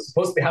supposed to do. I'm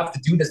supposed to have to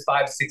do this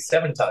 5, 6,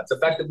 7 times. The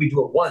fact that we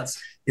do it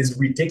once is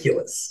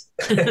ridiculous.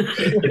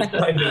 It's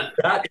kind of,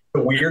 that is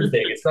the weird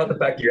thing. It's not the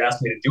fact that you're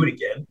asking me to do it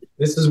again.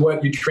 This is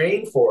what you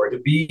train for, to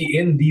be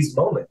in these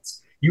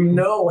moments. You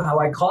know how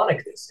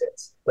iconic this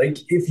is. Like,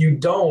 if you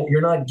don't,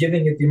 you're not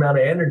giving it the amount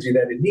of energy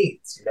that it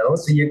needs, So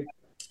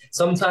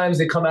sometimes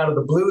they come out of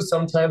the blue.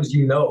 Sometimes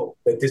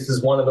that this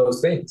is one of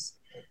those things.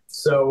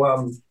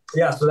 So,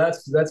 so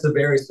that's a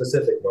very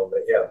specific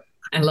moment. Yeah.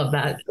 I love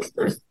that.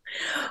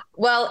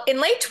 Well,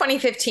 in late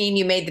 2015,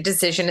 you made the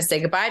decision to say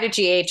goodbye to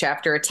GH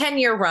after a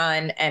 10-year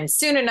run, and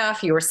soon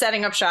enough, you were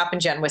setting up shop in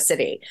Genoa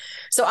City.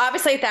 So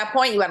obviously at that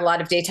point, you had a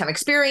lot of daytime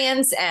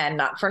experience, and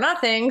not for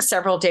nothing,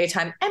 several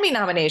daytime Emmy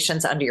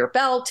nominations under your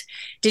belt.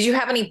 Did you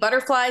have any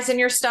butterflies in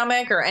your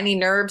stomach or any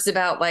nerves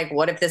about, like,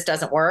 what if this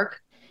doesn't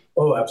work?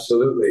 Oh,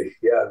 absolutely.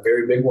 Yeah,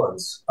 very big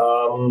ones.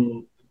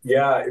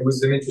 Yeah, it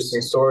was an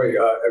interesting story.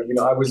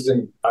 I was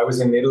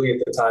in Italy at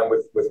the time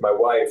with my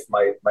wife,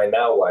 my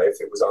now wife.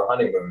 It was our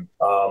honeymoon,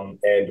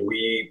 and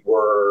we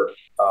were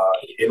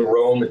in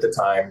Rome at the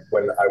time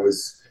when I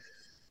was.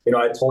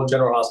 I told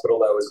General Hospital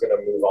that I was going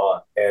to move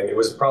on, and it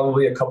was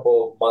probably a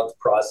couple-month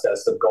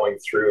process of going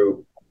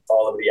through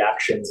all of the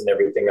actions and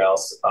everything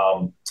else.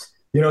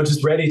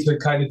 Just ready to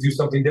kind of do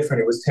something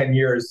different. It was 10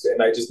 years,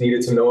 and I just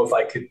needed to know if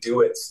I could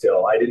do it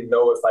still. I didn't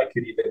know if I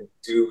could even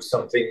do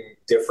something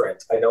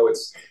different. I know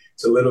it's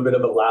a little bit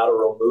of a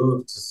lateral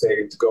move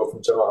to go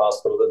from General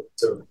Hospital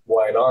to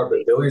Y&R, but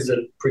Billy's a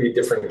pretty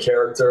different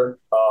character.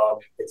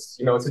 It's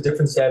a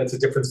different set. It's a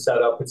different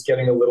setup. It's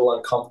getting a little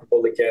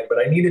uncomfortable again, but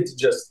I needed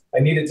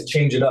to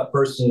change it up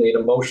personally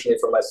and emotionally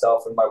for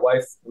myself and my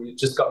wife. We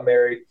just got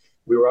married.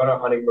 We were on our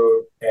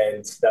honeymoon,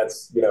 and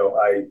that's,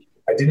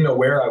 I didn't know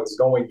where I was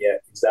going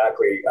yet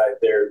exactly.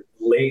 They're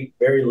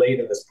very late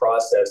in this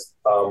process.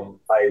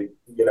 I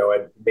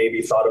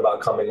maybe thought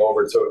about coming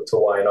over to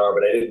Y&R,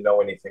 but I didn't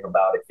know anything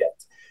about it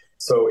yet.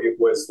 So it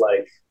was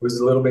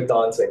a little bit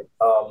daunting.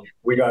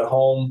 We got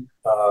home.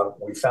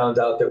 We found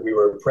out that we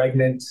were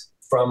pregnant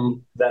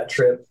from that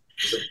trip.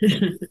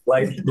 It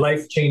was a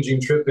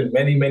life-changing trip in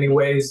many, many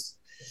ways.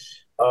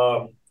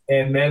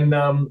 And then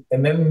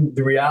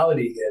the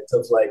reality hit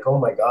of like, oh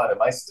my God,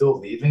 am I still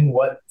leaving?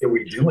 What are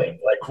we doing?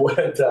 Like,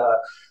 what?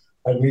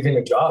 I'm leaving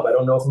a job. I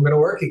don't know if I'm going to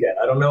work again.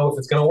 I don't know if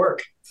it's going to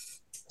work.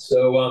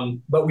 So,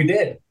 but we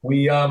did.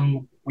 We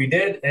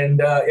did, and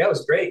it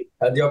was great.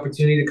 I had the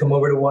opportunity to come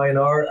over to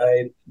Y&R.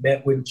 I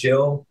met with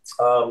Jill.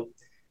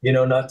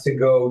 Not to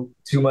go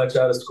too much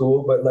out of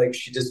school, but like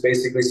she just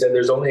basically said,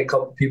 there's only a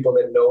couple people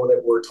that know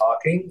that we're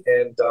talking,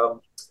 and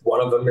one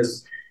of them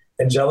is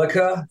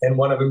Angelica, and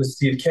one of them is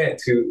Steve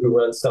Kent, who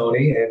runs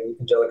Sony, and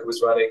Angelica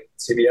was running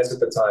CBS at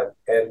the time,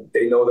 and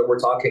they know that we're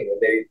talking, and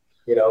they,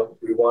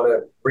 we want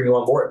to bring you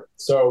on board.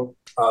 So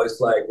I was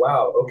like,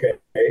 wow, okay,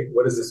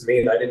 what does this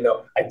mean? I didn't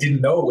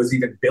know it was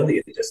even Billy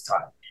at this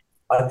time.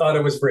 I thought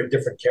it was for a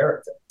different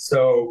character.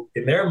 So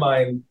in their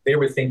mind, they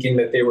were thinking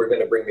that they were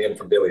going to bring me in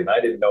for Billy, and I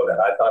didn't know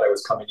that. I thought I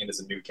was coming in as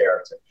a new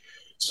character.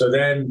 So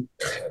then,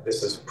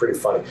 this is pretty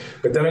funny,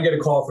 but then I get a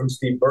call from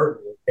Steve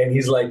Burton, and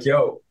he's like,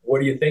 yo, what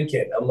are you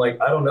thinking? I'm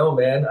like, I don't know,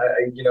 man.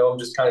 I'm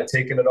just kind of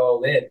taking it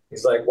all in.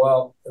 He's like,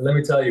 well, let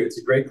me tell you, it's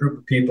a great group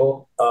of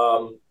people.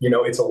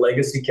 It's a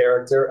legacy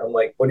character. I'm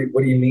like, what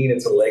do you mean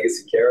it's a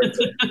legacy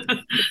character?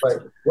 Like,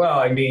 well,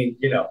 I mean,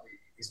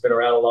 he's been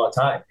around a long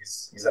time.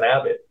 He's an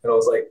Abbott. And I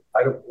was like,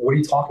 what are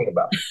you talking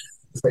about?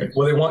 He's like,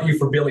 well, they want you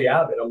for Billy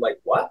Abbott. I'm like,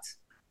 what?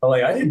 I'm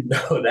like, I didn't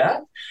know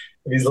that.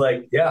 And he's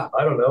like, yeah,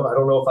 I don't know. I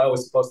don't know if I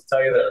was supposed to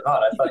tell you that or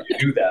not. I thought you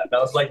knew that. And I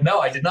was like, no,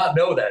 I did not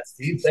know that,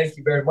 Steve. Thank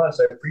you very much.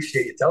 I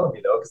appreciate you telling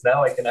me, though, because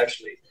now I can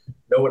actually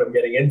know what I'm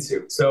getting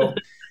into. So,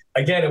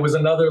 again, it was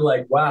another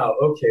like, wow,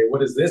 okay,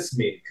 what does this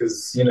mean?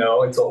 Because,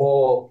 it's a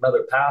whole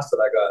another pass that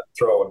I got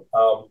thrown.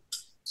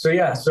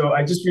 So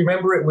I just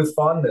remember it with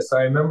fondness.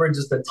 I remember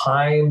just the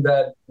time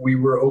that we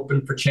were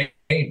open for change,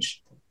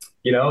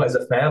 as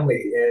a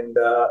family. And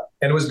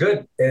it was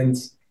good. And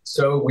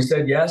so we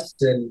said yes,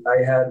 and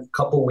I had a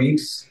couple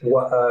weeks.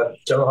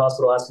 General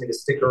Hospital asked me to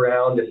stick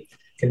around and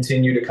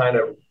continue to kind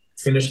of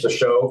finish the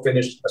show,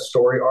 finish a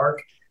story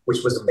arc.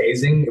 which was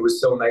amazing. It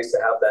was so nice to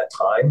have that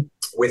time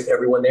with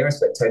everyone there. I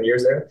spent 10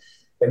 years there.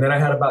 And then I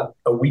had about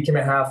a week and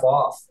a half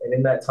off. And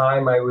in that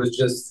time, I was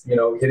just,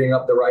 hitting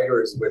up the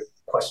writers with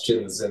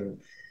questions and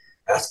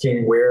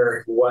asking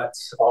where, what,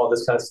 all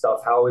this kind of stuff.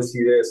 How is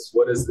he this?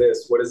 What is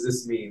this? What does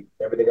this mean?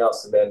 Everything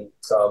else. And then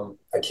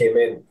I came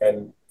in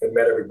and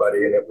met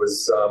everybody. And it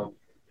was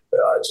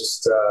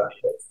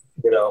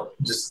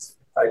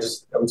I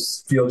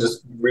feel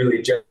just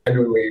really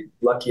genuinely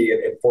lucky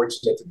and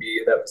fortunate to be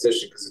in that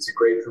position, because it's a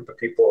great group of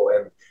people,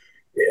 and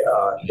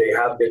they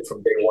have been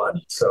from day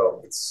one.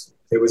 So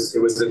it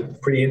was a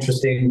pretty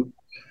interesting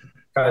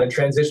kind of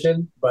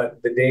transition,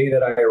 but the day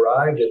that I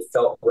arrived, it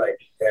felt right,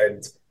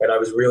 and I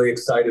was really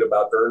excited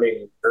about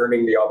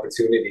earning the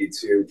opportunity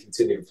to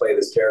continue to play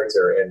this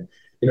character, and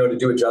to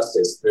do it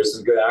justice. There's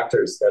some good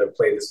actors that have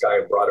played this guy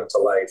and brought him to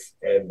life,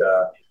 and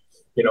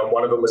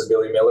one of them was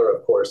Billy Miller,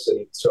 of course.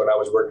 And so I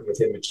was working with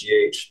him at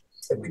GH,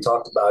 and we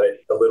talked about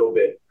it a little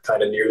bit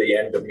kind of near the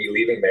end of me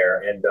leaving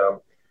there. And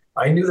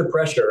I knew the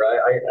pressure.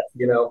 I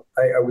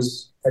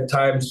was at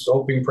times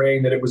hoping,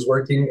 praying that it was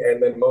working,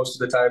 and then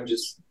most of the time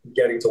just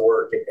getting to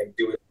work and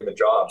doing the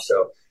job.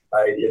 So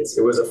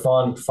it was a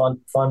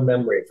fun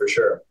memory for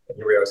sure. And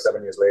here we are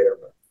 7 years later.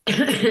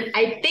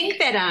 I think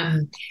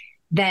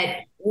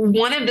that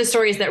one of the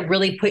stories that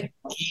really put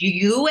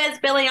you as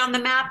Billy on the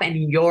map and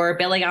your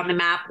Billy on the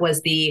map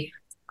was the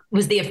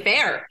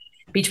affair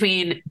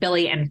between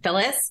Billy and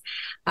Phyllis,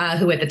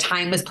 who at the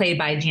time was played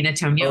by Gina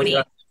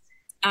Tognoni.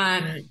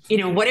 Oh,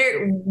 yeah.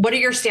 What are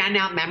your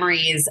standout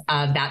memories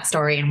of that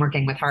story and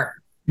working with her?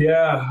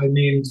 Yeah, I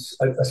mean,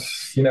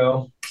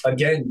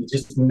 again, you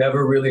just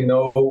never really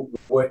know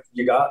what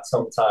you got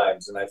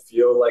sometimes, and I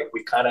feel like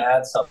we kind of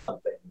had something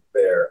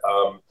there.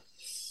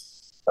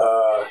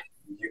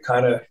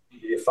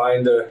 You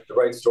find the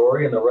right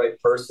story and the right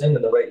person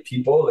and the right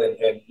people,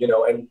 and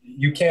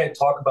you can't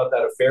talk about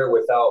that affair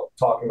without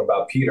talking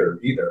about Peter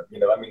either.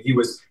 He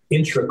was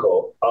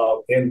integral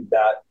in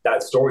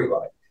that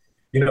storyline.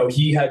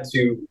 He had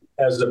to,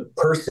 as a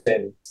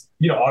person,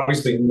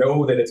 obviously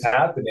know that it's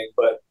happening,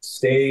 but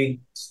stay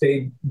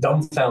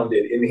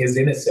dumbfounded in his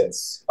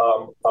innocence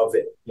of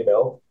it.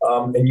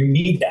 And you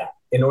need that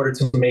in order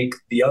to make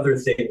the other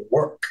thing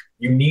work.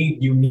 You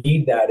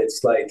need that.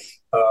 It's like,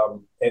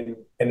 and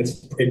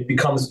it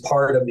becomes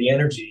part of the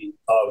energy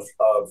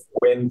of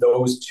when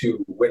those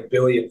two, when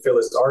Billy and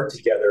Phyllis are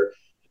together.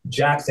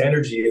 Jack's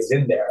energy is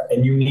in there,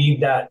 and you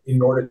need that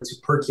in order to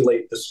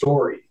percolate the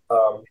story.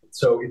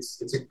 So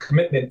it's a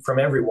commitment from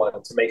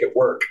everyone to make it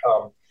work.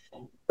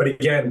 But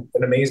again,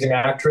 an amazing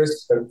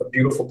actress, a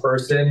beautiful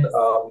person,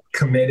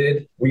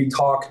 committed. We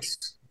talked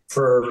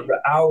for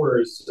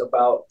hours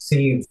about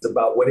scenes,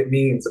 about what it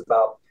means,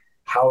 about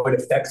how it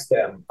affects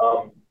them,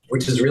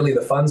 which is really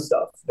the fun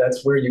stuff.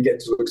 That's where you get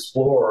to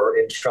explore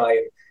and try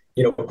and,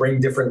 bring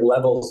different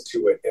levels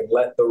to it and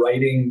let the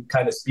writing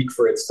kind of speak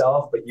for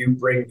itself, but you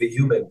bring the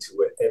human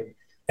to it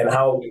and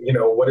how,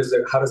 what is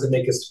it? How does it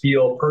make us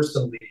feel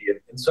personally?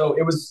 And so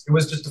it was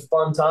just a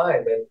fun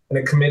time and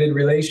a committed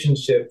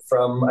relationship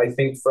I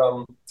think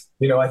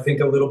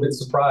a little bit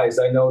surprised.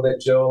 I know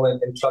that Joe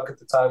and Chuck at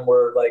the time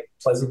were like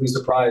pleasantly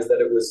surprised that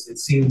it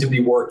seemed to be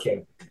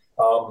working.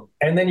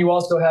 And then you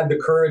also had the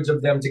courage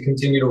of them to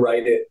continue to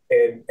write it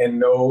and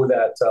know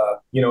that,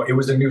 it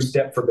was a new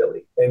step for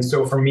Billy. And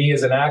so for me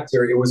as an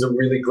actor, it was a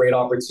really great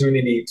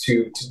opportunity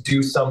to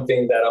do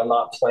something that I'm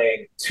not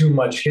playing too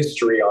much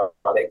history on.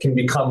 It can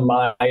become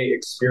my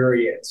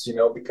experience,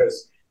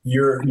 because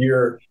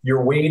you're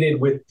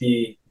weighted with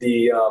the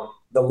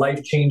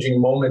life-changing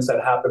moments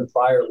that happened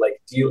prior,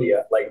 like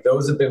Delia, like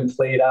those have been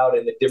played out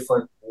in a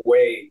different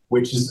way,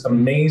 which is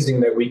amazing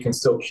that we can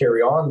still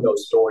carry on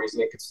those stories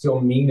and it could still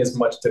mean as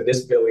much to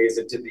this Billy as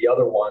it did the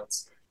other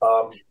ones.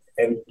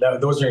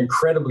 Those are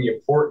incredibly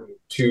important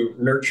to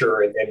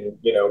nurture and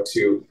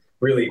to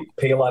really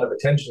pay a lot of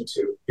attention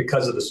to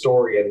because of the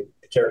story and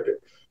the character,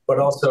 but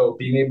also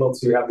being able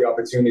to have the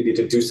opportunity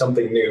to do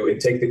something new and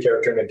take the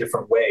character in a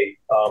different way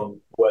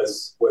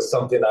was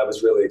something I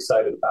was really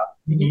excited about.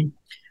 Mm-hmm.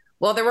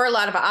 Well, there were a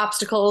lot of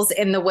obstacles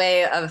in the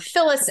way of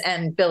Phyllis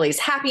and Billy's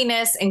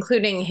happiness,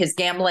 including his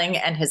gambling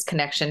and his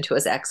connection to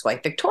his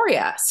ex-wife,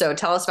 Victoria. So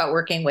tell us about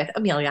working with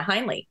Amelia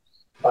Heinle.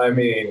 I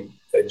mean,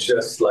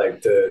 just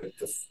like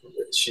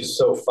she's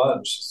so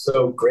fun. She's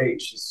so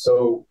great. She's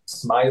so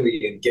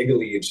smiley and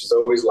giggly, and she's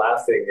always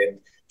laughing. And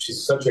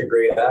she's such a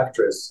great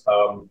actress,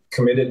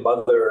 committed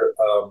mother.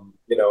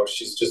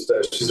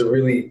 She's a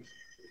really,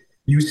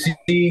 you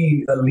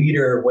see a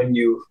leader when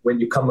you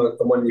come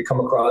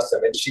across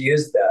them, and she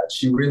is that.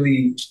 She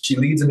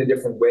leads in a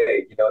different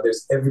way.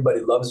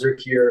 Everybody loves her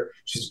here.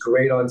 She's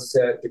great on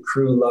set. The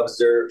crew loves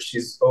her.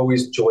 She's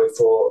always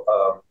joyful,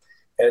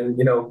 and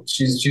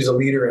she's a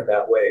leader in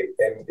that way,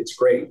 and it's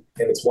great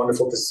and it's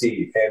wonderful to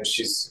see. And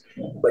she's,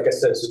 like I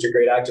said, such a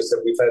great actress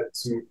that we've had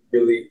some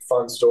really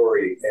fun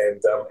story.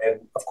 And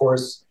of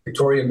course,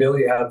 Victoria and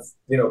Billy have,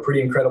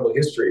 pretty incredible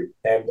history.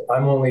 And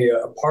I'm only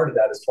a part of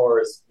that as far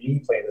as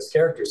me playing this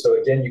character.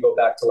 So again, you go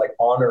back to like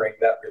honoring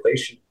that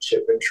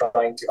relationship and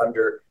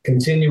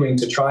continuing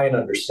to try and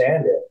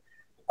understand it.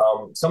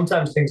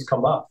 sometimes things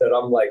come up that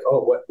I'm like,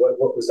 oh, what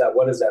was that?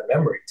 What is that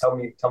memory? Tell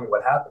me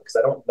what happened, because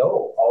I don't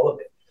know all of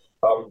it.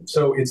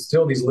 So it's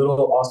still these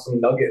little awesome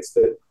nuggets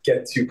that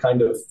get to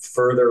kind of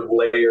further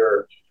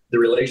layer the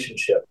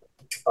relationship.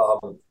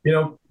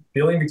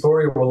 Billy and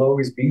Victoria will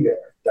always be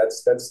there.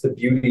 That's the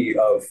beauty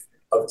of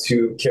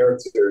two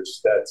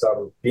characters, that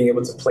being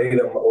able to play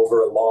them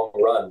over a long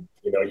run.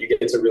 You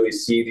get to really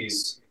see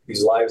these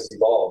lives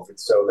evolve. And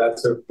so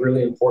that's a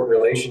really important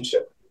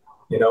relationship.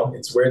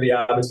 It's where the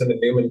Abbott and the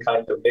Newman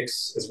kind of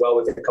mix as well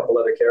with a couple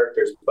other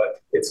characters,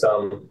 but it's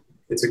a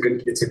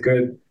good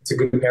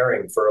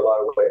pairing for in a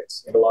lot of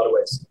ways.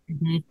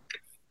 Mm-hmm.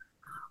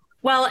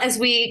 Well, as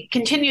we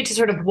continue to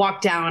sort of walk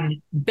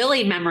down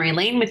Billy memory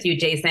lane with you,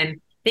 Jason,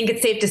 I think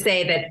it's safe to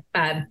say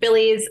that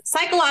Billy's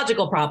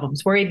psychological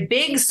problems were a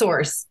big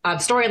source of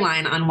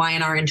storyline on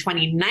Y&R in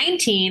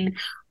 2019,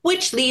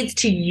 which leads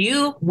to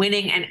you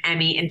winning an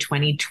Emmy in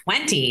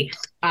 2020.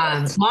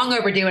 Long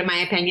overdue, in my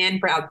opinion,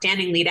 for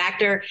Outstanding Lead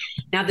Actor.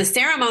 Now, the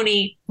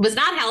ceremony was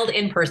not held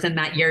in person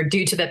that year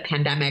due to the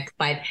pandemic,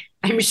 but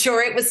I'm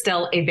sure it was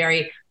still a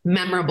very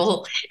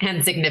memorable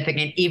and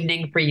significant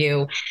evening for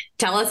you.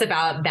 Tell us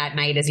about that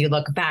night as you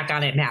look back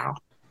on it now.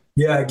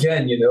 Yeah,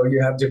 again,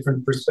 you have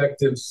different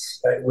perspectives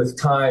with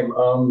time.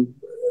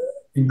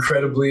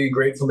 Incredibly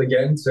grateful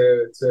again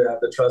to have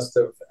the trust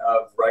of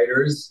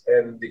writers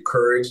and the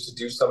courage to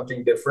do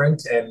something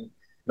different and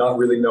not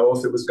really know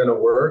if it was going to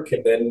work.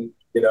 And then,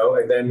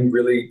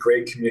 really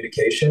great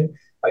communication.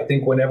 I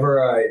think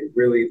whenever I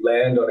really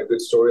land on a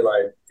good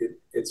storyline,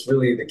 it's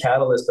really the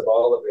catalyst of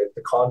all of it.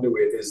 The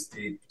conduit is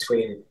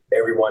between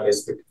everyone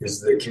is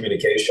the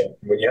communication.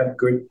 When you have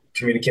good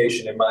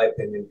communication, in my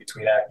opinion,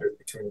 between actors,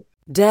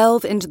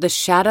 Delve into the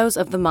shadows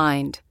of the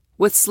mind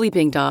with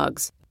Sleeping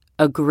Dogs,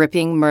 a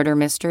gripping murder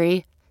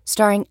mystery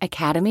starring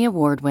Academy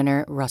Award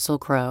winner Russell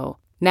Crowe.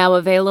 Now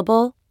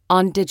available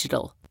on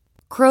digital.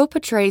 Crowe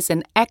portrays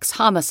an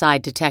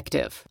ex-homicide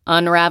detective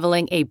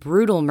unraveling a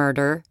brutal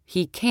murder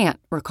he can't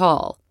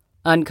recall.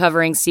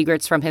 Uncovering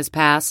secrets from his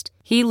past,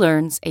 he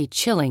learns a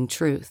chilling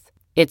truth.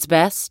 It's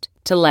best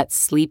to let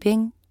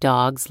sleeping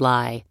dogs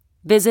lie.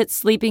 Visit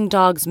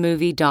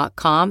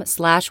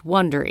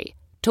sleepingdogsmovie.com/Wondery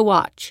to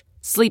watch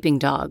Sleeping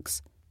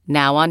Dogs,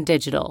 now on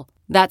digital.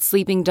 That's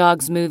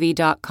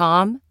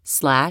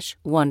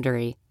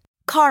sleepingdogsmovie.com/Wondery.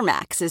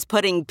 CarMax is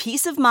putting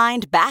peace of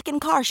mind back in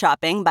car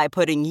shopping by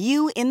putting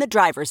you in the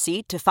driver's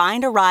seat to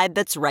find a ride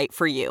that's right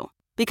for you.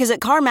 Because at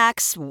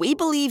CarMax, we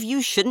believe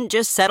you shouldn't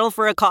just settle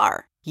for a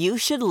car. You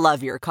should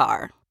love your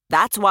car.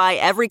 That's why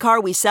every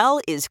car we sell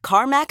is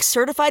CarMax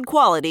certified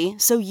quality,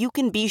 so you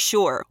can be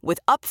sure with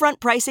upfront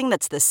pricing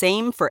that's the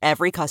same for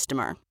every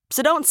customer.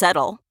 So don't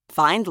settle.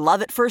 Find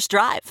love at first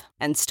drive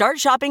and start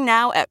shopping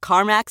now at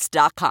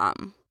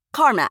CarMax.com.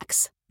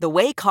 CarMax, the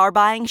way car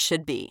buying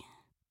should be.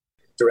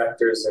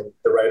 Directors and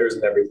the writers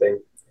and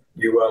everything,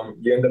 you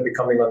end up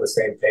becoming on the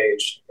same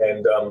page,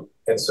 and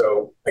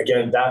so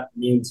again, that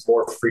means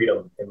more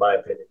freedom, in my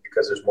opinion,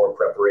 because there's more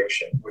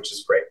preparation, which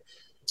is great.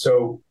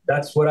 So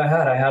that's what I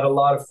had. I had a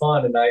lot of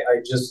fun, and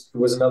it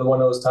was another one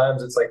of those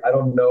times. It's like, I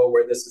don't know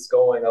where this is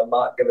going. I'm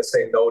not going to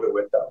say no to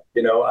it, though.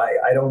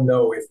 I don't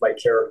know if my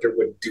character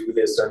would do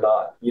this or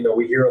not.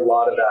 We hear a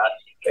lot of that,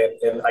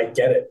 and I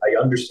get it. I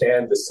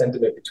understand the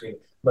sentiment between,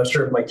 I'm not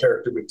sure if my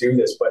character would do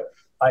this, but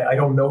I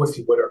don't know if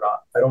he would or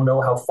not. I don't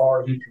know how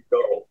far he could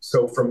go.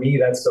 So for me,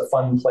 that's a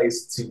fun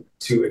place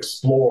to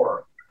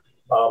explore.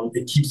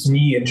 It keeps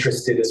me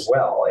interested as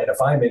well. And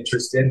if I'm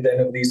interested, then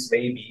at least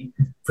maybe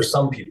for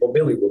some people,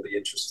 Billy will be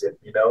interested,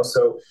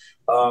 So,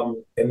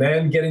 and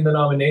then getting the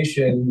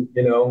nomination,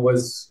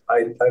 was,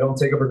 I don't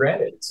take it for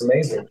granted. It's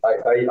amazing.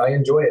 I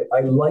enjoy it.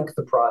 I like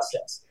the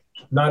process.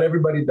 Not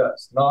everybody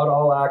does. Not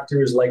all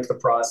actors like the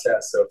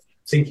process of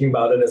thinking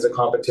about it as a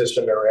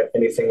competition or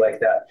anything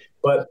like that.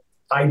 But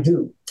I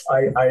do.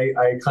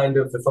 I kind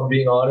of, if I'm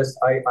being honest,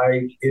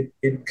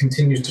 it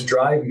continues to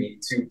drive me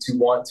to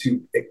want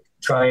to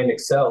try and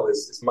excel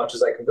as much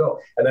as I can go.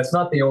 And that's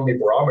not the only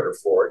barometer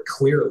for it,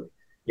 clearly.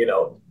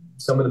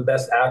 Some of the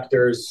best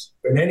actors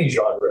in any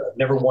genre have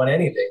never won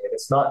anything. And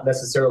it's not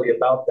necessarily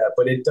about that,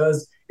 but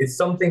it's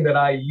something that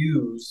I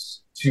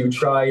use to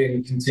try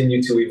and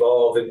continue to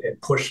evolve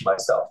and push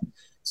myself.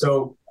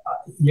 So,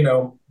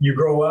 you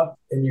grow up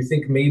and you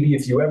think maybe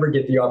if you ever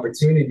get the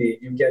opportunity,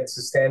 you get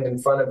to stand in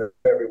front of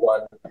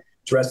everyone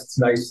dressed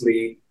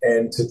nicely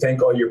and to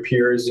thank all your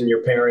peers and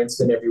your parents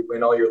and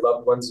all your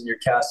loved ones and your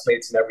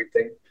castmates and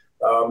everything.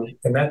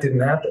 And that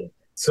didn't happen.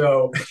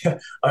 So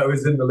I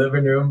was in the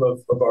living room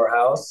of our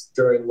house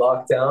during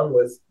lockdown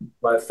with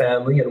my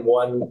family and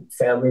one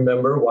family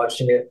member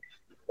watching it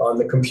on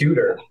the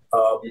computer,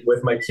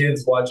 with my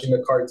kids watching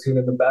a cartoon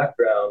in the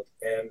background,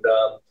 and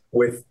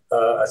with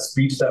a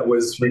speech that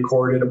was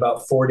recorded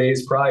about 4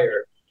 days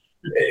prior.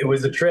 It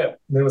was a trip.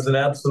 It was an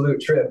absolute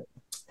trip.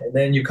 And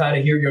then you kind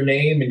of hear your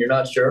name and you're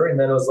not sure. And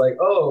then it was like,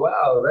 oh,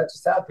 wow, that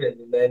just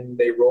happened. And then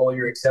they roll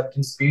your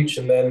acceptance speech.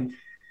 And then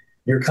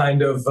you're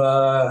kind of,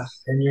 I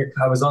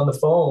was on the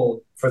phone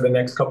for the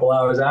next couple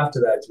hours after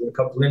that, doing a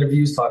couple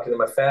interviews, talking to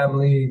my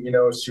family,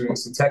 shooting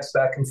some texts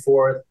back and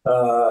forth.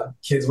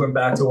 Kids went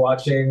back to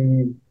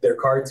watching their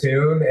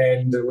cartoon,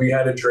 and we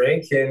had a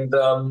drink, and,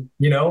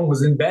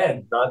 was in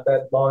bed not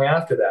that long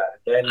after that.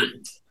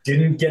 And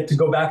didn't get to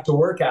go back to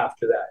work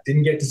after that.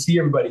 Didn't get to see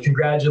everybody,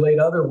 congratulate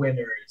other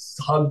winners,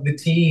 hug the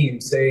team,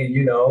 say,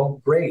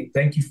 great,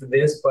 thank you for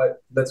this, but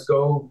let's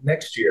go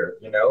next year.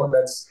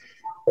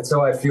 That's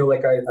how I feel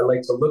like I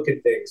like to look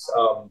at things.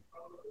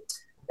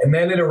 And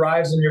then it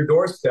arrives on your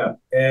doorstep,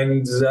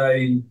 and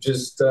I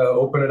just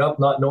open it up,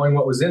 not knowing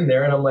what was in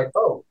there. And I'm like,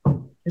 oh,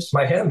 it's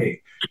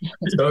Miami.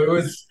 So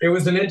it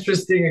was an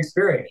interesting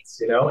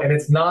experience, and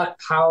it's not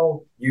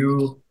how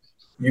you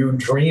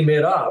dream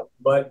it up,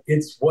 but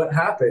it's what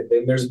happened,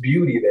 and there's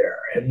beauty there,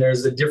 and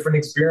there's a different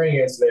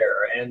experience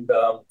there. And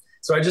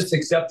so I just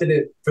accepted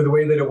it for the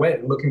way that it went.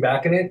 And looking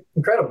back on it,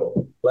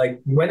 incredible.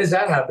 Like, when has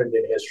that happened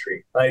in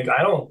history? Like,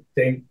 I don't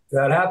think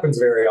that happens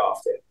very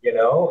often,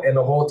 and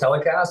the whole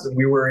telecast, and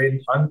we were in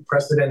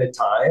unprecedented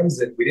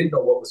times, and we didn't know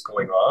what was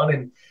going on.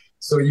 And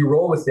so you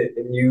roll with it,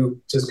 and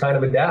you just kind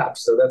of adapt.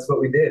 So that's what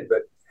we did.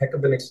 But heck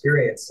of an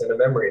experience and a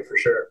memory for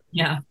sure.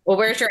 Yeah. Well,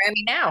 where's your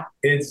Emmy now?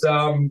 It's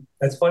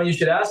funny you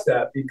should ask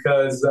that,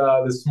 because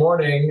this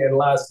morning and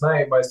last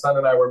night, my son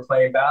and I were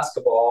playing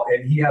basketball,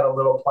 and he had a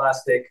little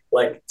plastic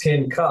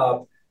tin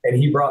cup, and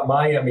he brought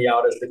my Emmy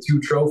out as the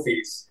 2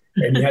 trophies.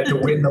 And you had to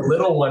win the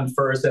little one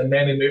first, and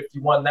then if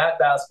you won that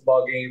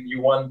basketball game, you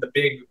won the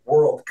big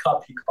World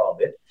Cup, he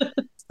called it.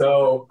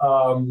 So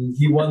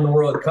he won the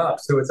World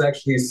Cup. So it's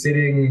actually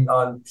sitting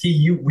on,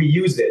 we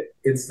use it.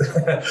 It's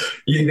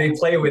they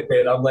play with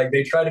it. I'm like,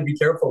 they try to be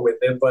careful with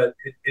it, but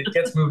it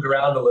gets moved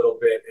around a little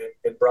bit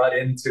and brought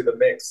into the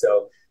mix.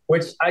 So,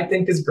 which I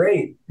think is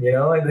great.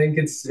 I think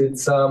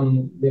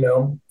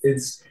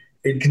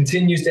it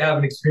continues to have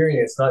an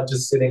experience, not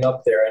just sitting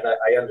up there. And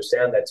I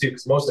understand that too,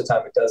 because most of the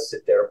time it does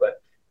sit there.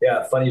 But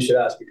yeah, funny you should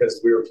ask,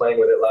 because we were playing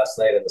with it last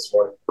night and this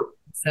morning.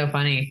 So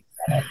funny.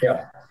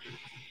 Yeah.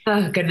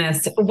 Oh,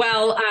 goodness.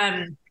 Well,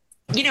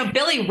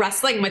 Billy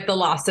wrestling with the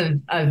loss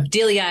of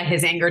Delia,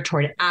 his anger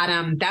toward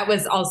Adam, that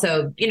was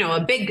also,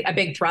 a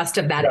big thrust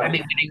of that Emmy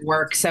winning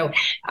work. So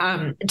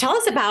tell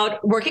us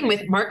about working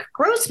with Mark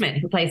Grossman,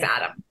 who plays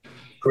Adam.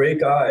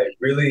 Great guy.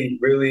 Really,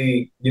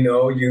 really,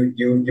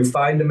 you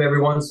find him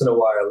every once in a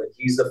while, and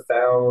he's a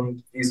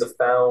found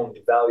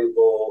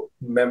valuable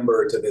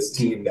member to this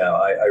team now.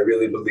 I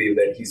really believe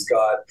that he's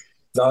got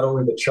not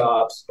only the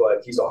chops,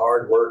 but he's a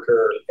hard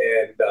worker,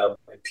 and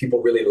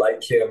people really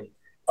like him.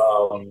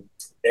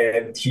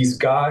 And he's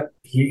got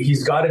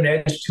an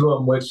edge to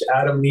him, which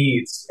Adam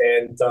needs.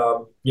 And,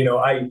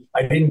 I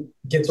didn't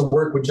get to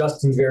work with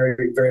Justin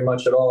very, very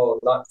much at all,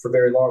 not for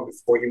very long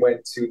before he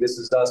went to This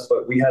Is Us,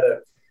 but we had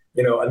a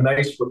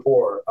nice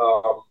rapport.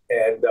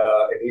 And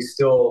he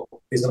still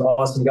is an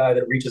awesome guy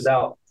that reaches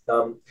out.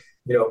 A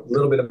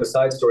little bit of a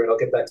side story, and I'll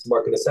get back to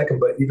Mark in a second,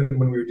 but even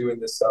when we were doing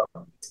this,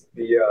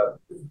 the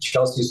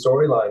Chelsea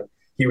storyline,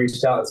 he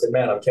reached out and said,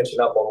 man, I'm catching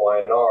up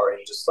on Y&R, and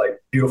just like,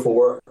 beautiful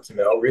work,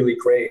 really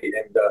great.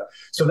 And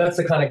so that's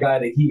the kind of guy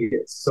that he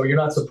is. So you're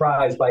not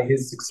surprised by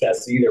his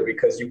success either,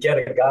 because you get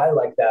a guy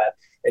like that,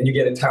 and you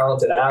get a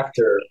talented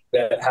actor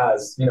that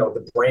has,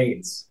 the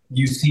brains.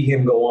 You see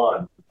him go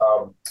on.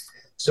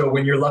 So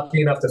when you're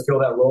lucky enough to fill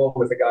that role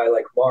with a guy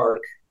like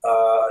Mark,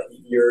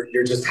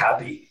 you're just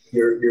happy.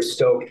 You're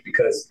stoked,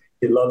 because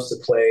he loves to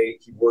play.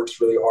 He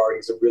works really hard.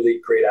 He's a really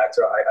great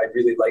actor. I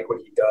really like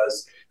what he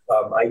does.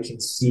 I can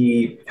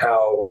see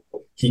how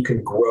he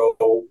can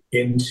grow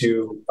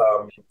into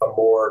a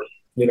more,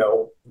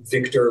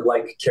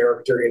 Victor-like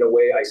character in a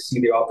way. I see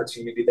the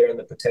opportunity there and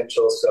the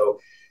potential. So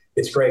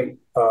it's great.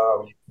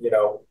 I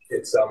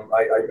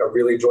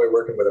really enjoy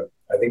working with him.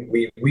 I think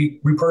we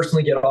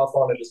personally get off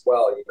on it as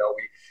well.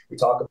 We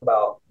talk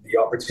about the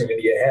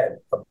opportunity ahead,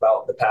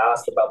 about the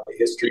past, about the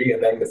history,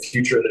 and then the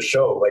future of the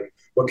show. Like,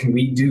 what can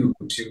we do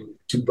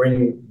to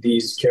bring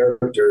these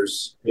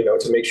characters,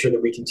 to make sure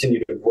that we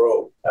continue to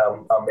grow?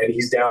 And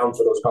he's down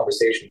for those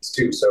conversations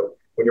too. So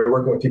when you're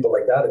working with people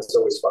like that, it's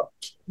always fun.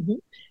 Mm-hmm.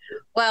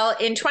 Well,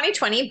 in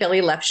 2020,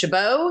 Billy left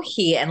Chabot.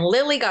 He and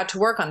Lily got to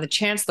work on the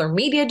Chancellor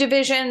Media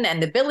division,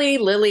 and the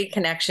Billy-Lily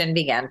connection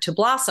began to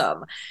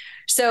blossom.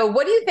 So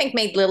what do you think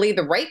made Lily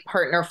the right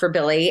partner for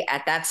Billy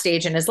at that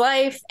stage in his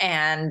life?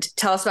 And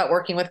tell us about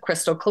working with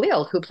Crystal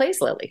Khalil, who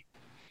plays Lily.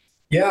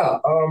 Yeah.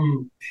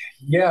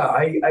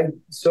 The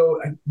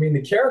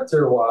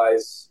character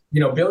wise,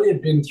 Billy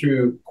had been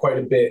through quite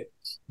a bit.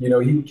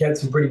 He had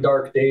some pretty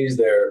dark days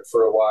there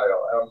for a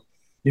while.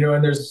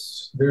 And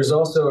there's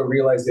also a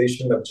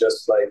realization of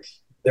just like,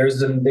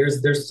 there's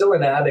still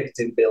an addict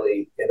in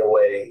Billy in a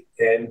way.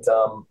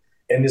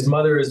 And his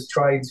mother is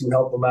trying to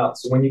help him out.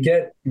 So when you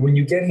get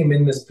him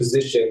in this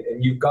position,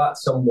 and you've got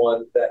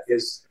someone that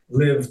has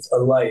lived a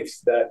life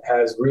that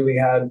has really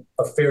had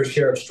a fair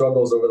share of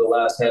struggles over the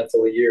last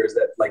handful of years,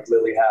 that like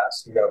Lily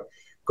has,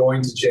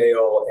 going to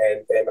jail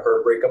and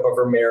her breakup of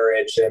her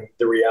marriage and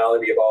the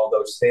reality of all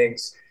those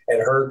things, and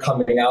her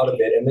coming out of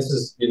it. And this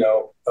is,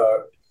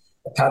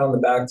 a pat on the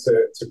back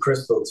to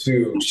Crystal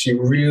too. She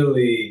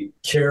really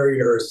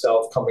carried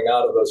herself coming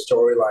out of those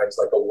storylines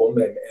like a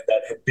woman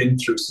that had been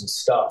through some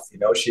stuff. You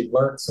know, she'd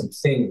learned some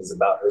things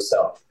about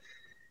herself.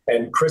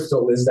 And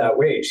Crystal is that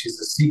way. She's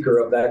a seeker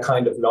of that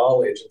kind of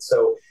knowledge. And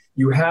so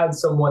you had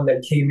someone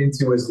that came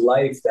into his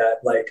life that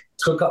like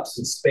took up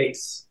some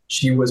space.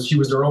 She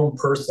was her own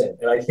person.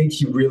 And I think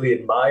he really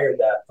admired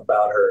that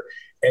about her.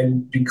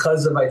 And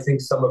because of, I think,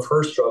 some of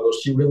her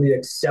struggles, she really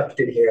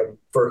accepted him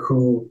for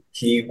who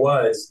he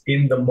was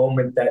in the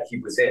moment that he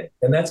was in.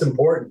 And that's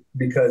important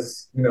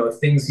because, you know,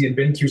 he had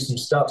been through some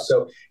stuff.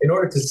 So in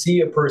order to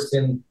see a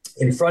person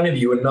in front of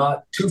you and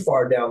not too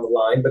far down the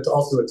line, but to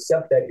also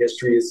accept that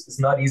history is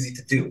not easy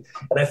to do.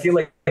 And I feel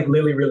like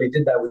Lily really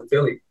did that with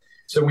Billy.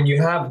 So when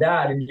you have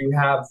that and you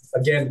have,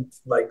 again,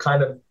 like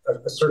kind of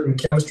a certain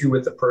chemistry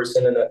with the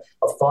person and a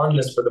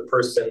fondness for the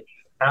person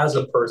as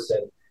a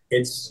person,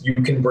 you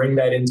can bring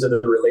that into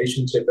the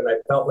relationship. And I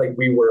felt like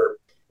we were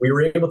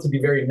able to be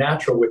very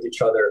natural with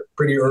each other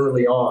pretty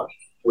early on,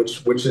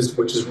 which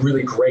is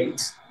really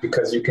great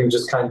because you can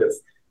just kind of,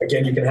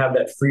 again, you can have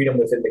that freedom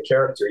within the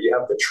character. You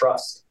have the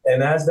trust.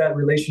 And as that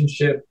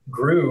relationship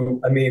grew,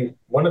 I mean,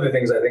 one of the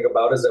things I think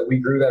about is that we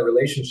grew that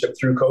relationship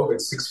through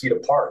COVID 6 feet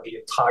apart the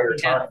entire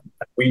time.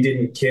 We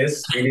didn't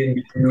kiss. We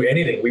didn't do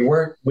anything. We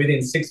weren't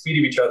within 6 feet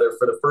of each other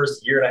for the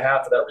first year and a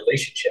half of that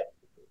relationship.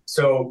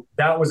 So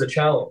that was a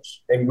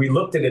challenge. And we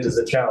looked at it as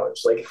a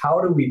challenge. Like,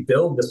 how do we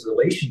build this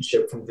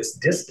relationship from this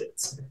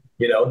distance?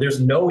 You know,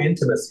 there's no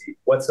intimacy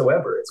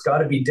whatsoever. It's got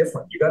to be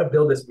different. You got to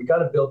build this. We got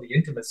to build the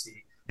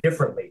intimacy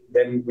differently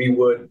than we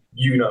would,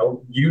 you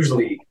know,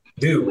 usually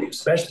do,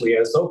 especially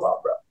in a soap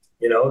opera.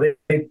 You know,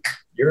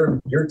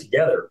 you're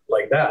together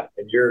like that,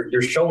 and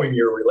you're showing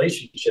your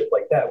relationship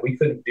like that. We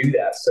couldn't do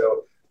that.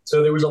 So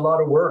there was a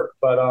lot of work,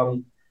 but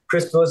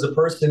Crystal as a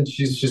person,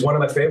 she's one of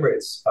my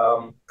favorites.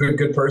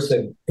 Good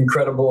person,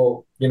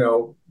 incredible, you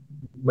know,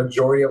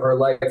 majority of her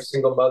life,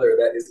 single mother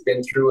that has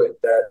been through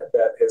it,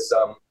 that has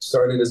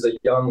started as a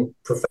young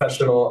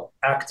professional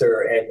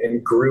actor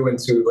and grew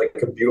into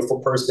like a beautiful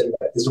person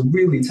that is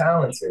really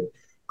talented.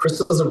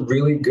 Crystal's a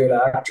really good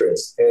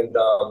actress. And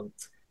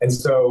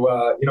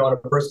so, you know, on a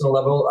personal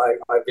level,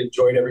 I've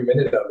enjoyed every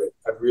minute of it.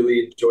 I've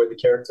really enjoyed the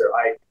character.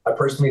 I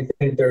personally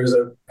think there's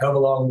a hell of a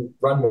long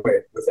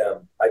runway with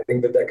them. I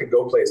think that could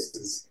go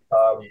places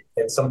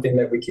and something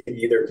that we can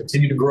either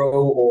continue to grow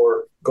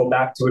or go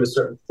back to at a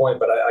certain point.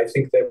 But I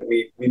think that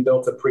we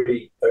built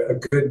a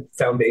good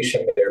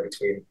foundation there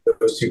between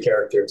those two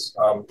characters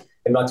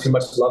and not too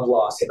much love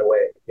loss in a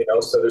way, you know,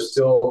 so there's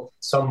still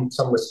some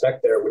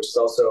respect there, which is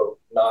also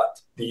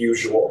not the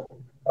usual.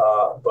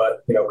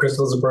 But, you know,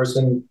 Crystal's a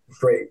person,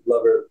 great,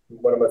 love her,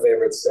 one of my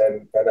favorites.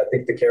 And I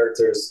think the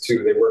characters,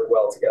 too, they work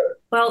well together.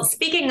 Well,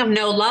 speaking of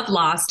no love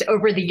lost,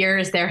 over the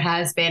years, there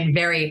has been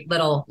very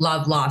little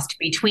love lost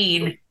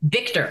between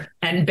Victor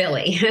and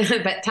Billy.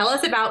 But tell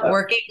us about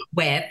working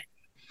with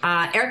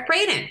Eric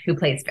Braeden, who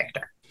plays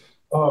Victor.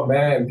 Oh,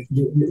 man.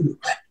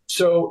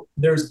 So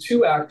there's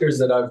two actors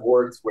that I've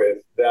worked with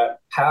that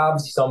have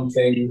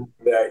something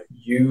that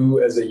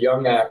you as a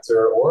young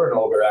actor or an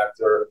older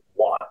actor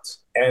want.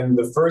 And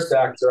the first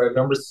actor, I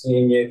remember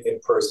seeing it in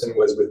person,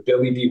 was with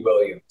Billy D.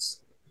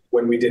 Williams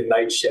when we did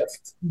Night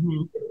Shift.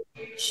 Mm-hmm.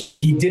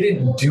 He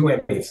didn't do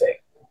anything.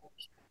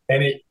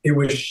 And it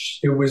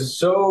was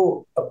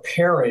so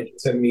apparent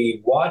to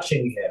me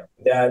watching him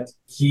that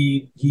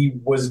he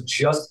was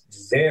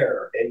just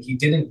there and he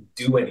didn't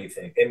do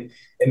anything.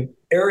 And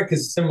Eric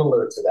is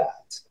similar to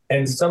that.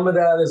 And some of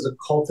that is a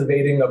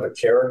cultivating of a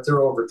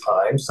character over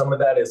time. Some of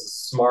that is a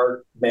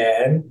smart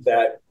man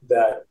that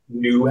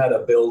knew how to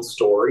build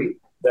story,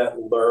 that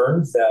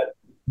learned, that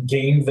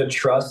gained the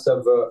trust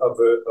of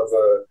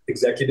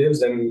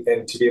executives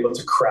and to be able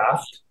to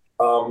craft.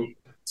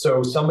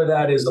 So some of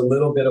that is a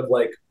little bit of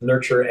like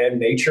nurture and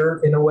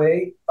nature in a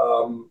way,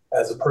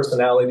 as a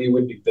personality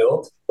would be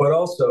built, but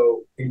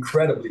also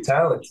incredibly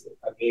talented.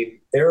 I mean,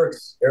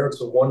 Eric's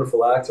a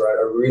wonderful actor.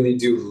 I really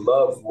do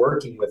love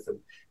working with him.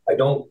 I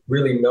don't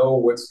really know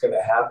what's going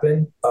to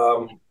happen,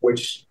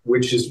 which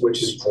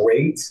is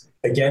great.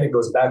 Again, it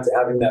goes back to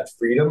having that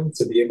freedom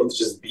to be able to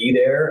just be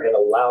there and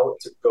allow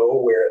it to go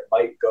where it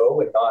might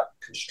go and not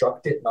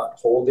construct it, not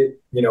hold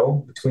it, you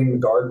know, between the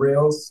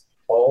guardrails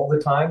all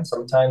the time.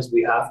 Sometimes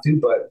we have to,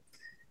 but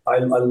I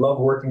love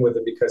working with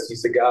him because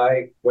he's a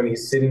guy, when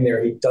he's sitting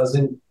there,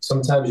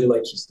 sometimes you're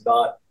like, he's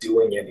not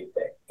doing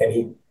anything.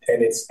 And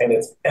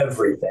it's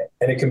everything.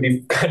 And it can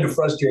be kind of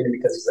frustrating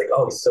because he's like,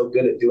 oh, he's so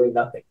good at doing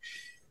nothing.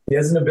 He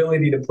has an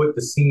ability to put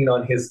the scene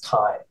on his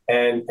time.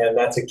 And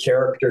that's a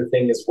character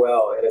thing as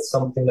well. And it's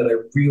something that I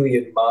really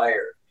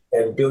admire.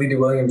 And Billy D.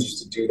 Williams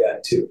used to do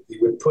that too. He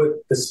would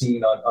put the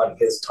scene on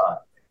his time.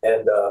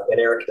 And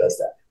Eric does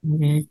that.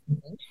 Mm-hmm.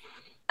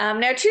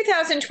 Now,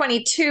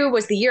 2022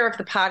 was the year of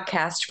the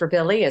podcast for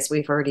Billy, as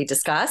we've already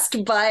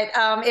discussed, but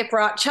it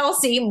brought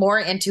Chelsea more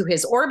into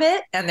his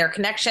orbit, and their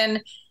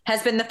connection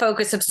has been the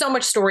focus of so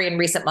much story in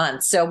recent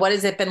months. So what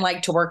has it been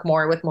like to work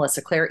more with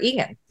Melissa Claire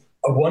Egan?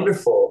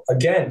 Wonderful.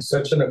 Again,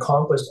 such an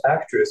accomplished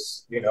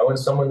actress, you know, and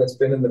someone that's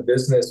been in the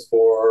business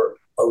for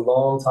a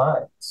long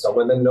time.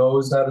 Someone that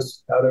knows how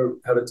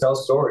to tell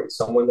stories,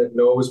 someone that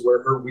knows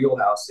where her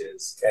wheelhouse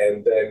is,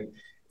 and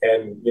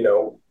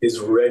is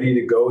ready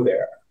to go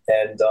there.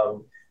 And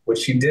what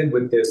she did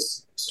with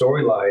this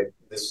storyline,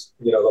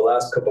 the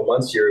last couple of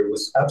months here, it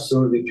was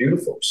absolutely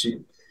beautiful.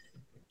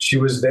 She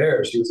was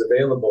there, she was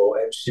available,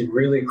 and she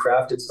really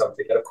crafted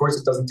something. And of course,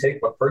 it doesn't take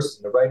one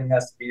person. The writing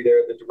has to be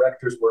there. The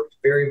directors worked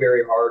very,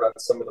 very hard on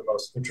some of the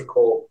most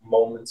integral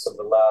moments of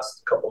the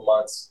last couple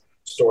months,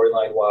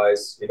 storyline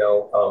wise,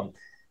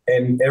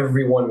 and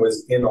everyone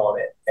was in on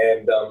it.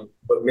 And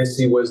but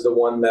Missy was the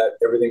one that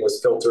everything was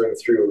filtering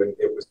through, and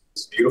it was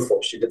beautiful.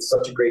 She did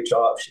such a great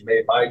job. She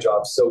made my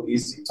job so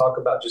easy. Talk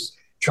about just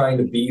trying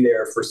to be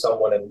there for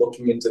someone and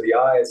looking into the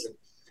eyes and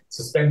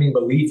suspending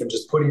belief and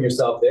just putting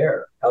yourself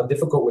there. How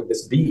difficult would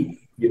this be?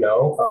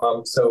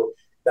 So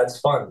that's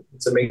fun.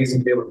 It's amazing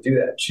to be able to do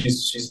that.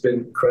 She's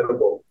been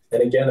incredible.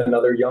 And again,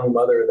 another young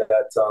mother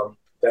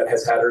that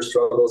has had her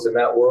struggles in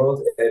that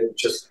world and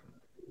just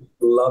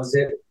loves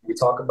it. We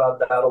talk about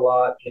that a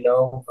lot.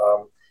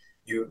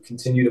 You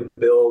continue to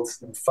build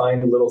and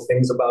find little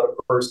things about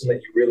a person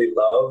that you really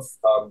love.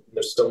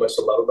 There's so much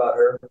to love about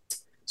her.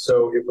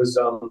 So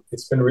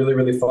it's been really,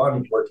 really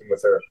fun working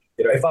with her.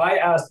 If I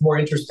asked more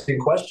interesting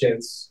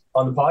questions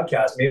on the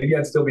podcast, maybe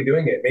I'd still be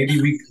doing it.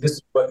 Maybe this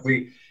is what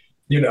we,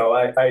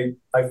 I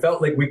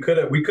felt like we could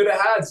have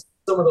had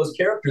some of those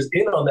characters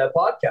in on that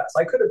podcast.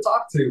 I could have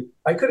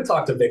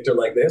talked to Victor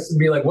like this and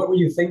be like, what were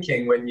you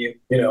thinking when you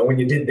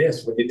did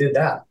this, when you did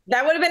that?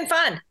 That would have been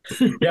fun.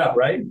 Yeah.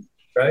 Right.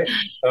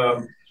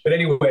 But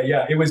anyway,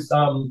 yeah, it was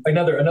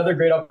another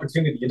great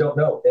opportunity. You don't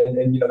know.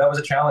 And that was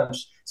a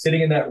challenge,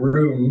 sitting in that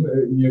room,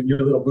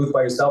 your little booth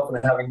by yourself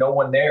and having no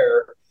one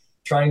there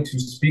trying to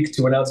speak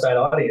to an outside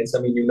audience. I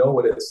mean,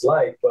 what it's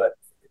like, but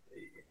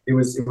it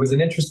was an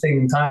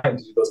interesting time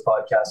to do those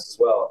podcasts as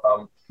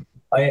well.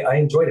 I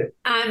enjoyed it.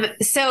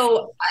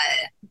 So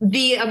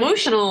the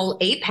emotional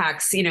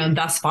apex,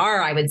 thus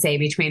far, I would say,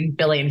 between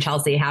Billy and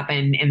Chelsea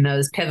happened in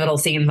those pivotal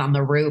scenes on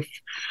the roof.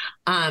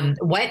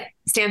 What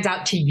stands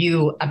out to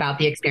you about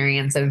the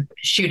experience of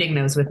shooting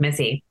those with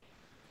Missy?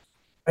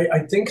 I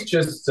think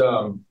just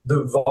the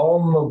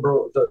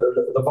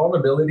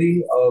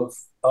vulnerability of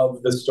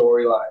the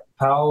storyline,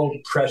 how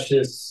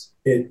precious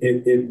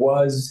it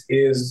was,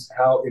 is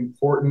how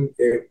important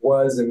it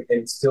was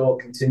and still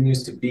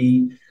continues to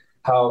be,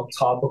 how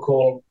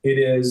topical it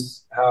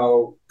is,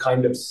 how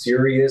kind of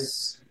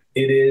serious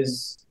it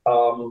is.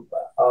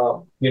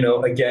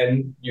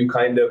 Again, you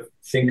kind of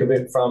think of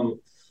it from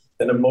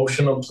an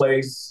emotional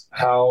place,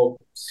 how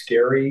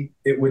scary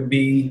it would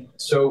be.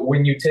 So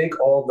when you take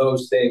all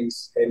those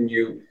things and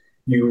you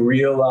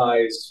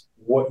realize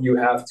what you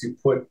have to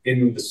put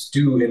in the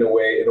stew in a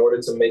way in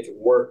order to make it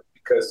work,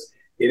 because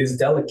it is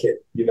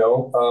delicate,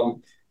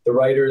 the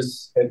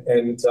writers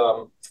and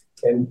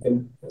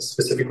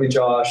specifically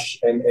Josh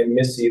and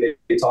Missy,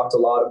 they talked a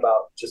lot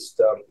about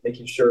just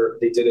making sure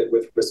they did it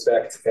with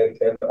respect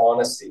and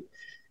honesty.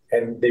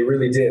 And they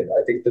really did.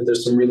 I think that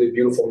there's some really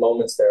beautiful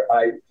moments there.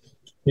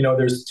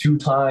 There's 2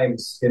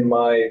 times in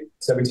my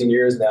 17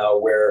 years now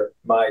where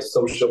my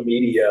social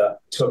media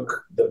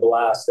took the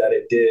blast that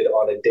it did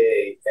on a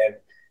day. And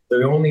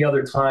the only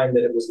other time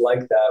that it was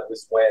like that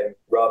was when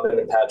Robin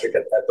and Patrick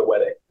at the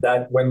wedding.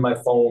 That when my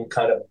phone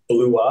kind of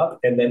blew up,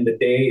 and then the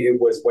day it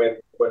was when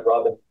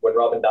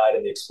Robin died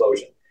in the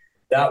explosion.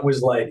 That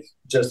was like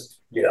just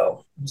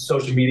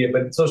social media,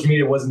 but social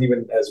media wasn't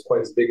even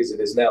quite as big as it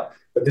is now.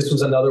 But this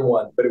was another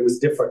one, but it was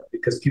different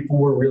because people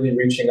were really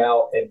reaching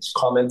out and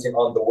commenting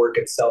on the work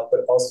itself,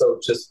 but also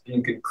just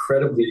being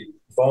incredibly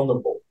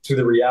vulnerable to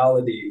the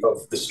reality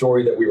of the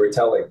story that we were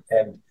telling.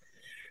 And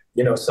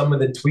some of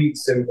the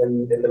tweets and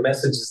the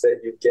messages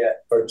that you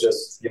get are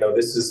just,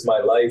 this is my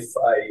life.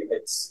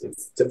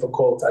 It's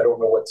difficult. I don't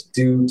know what to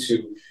do.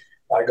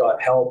 I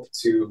got help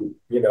to,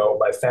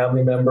 my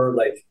family member.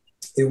 Like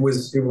it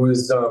was,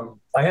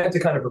 I had to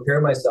kind of prepare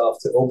myself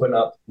to open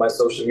up my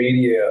social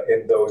media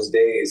in those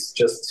days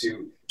just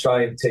to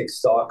try and take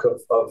stock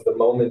of the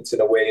moment in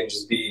a way and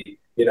just be,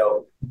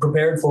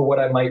 prepared for what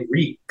I might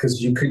read.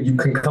 Because you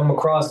can come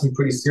across some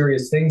pretty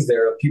serious things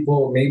there of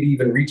people maybe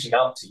even reaching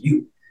out to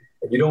you.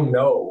 And you don't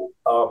know.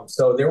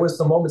 So there was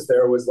some moments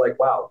there was like,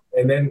 wow.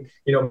 And then,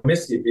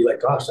 Missy would be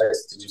like, gosh,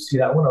 did you see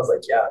that one? I was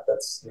like, yeah,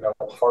 that's,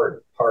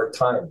 hard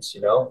times,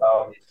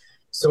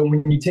 So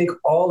when you take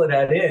all of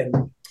that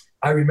in,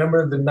 I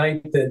remember the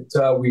night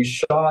that we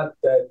shot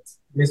that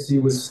Missy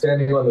was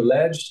standing on the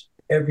ledge,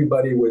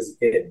 everybody was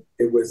in.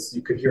 It was,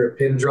 you could hear a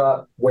pin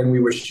drop when we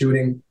were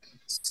shooting.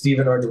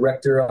 Steven, our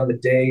director on the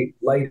day,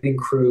 lighting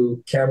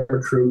crew, camera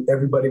crew,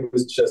 everybody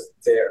was just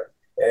there.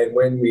 And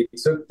when we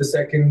took the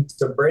second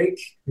to break,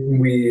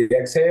 we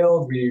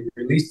exhaled, we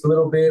released a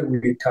little bit,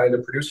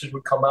 producers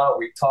would come out,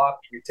 we'd talk,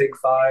 we'd take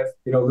 5,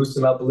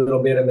 loosen up a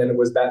little bit, and then it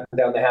was batten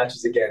down the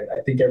hatches again. I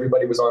think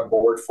everybody was on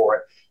board for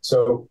it.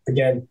 So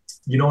again,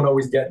 you don't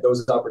always get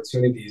those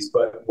opportunities,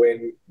 but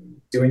when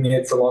doing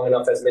it for long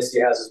enough, as Missy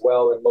has as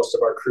well, and most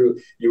of our crew,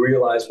 you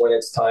realize when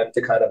it's time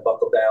to kind of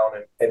buckle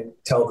down and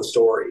tell the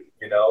story,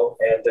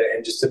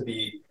 and just to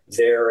be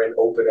there and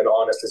open and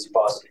honest as you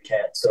possibly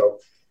can. So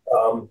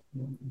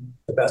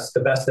the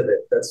best of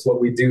it. That's what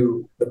we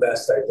do the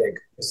best, I think,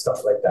 is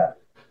stuff like that.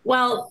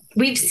 Well,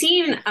 we've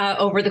seen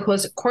over the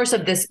course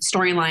of this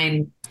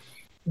storyline,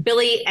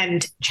 Billy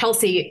and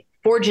Chelsea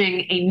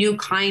forging a new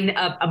kind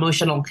of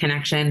emotional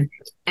connection,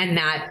 and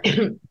that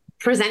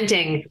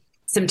presenting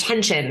some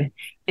tension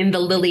in the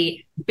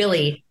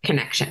Lily-Billy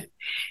connection.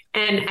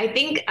 And I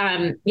think,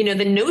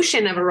 the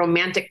notion of a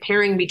romantic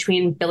pairing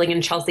between Billy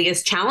and Chelsea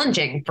is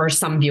challenging for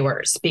some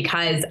viewers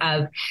because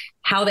of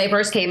how they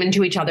first came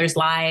into each other's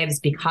lives,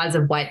 because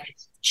of what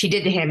she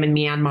did to him in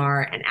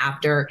Myanmar and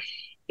after.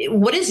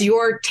 What is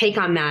your take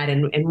on that,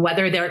 and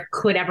whether there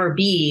could ever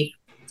be,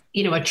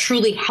 a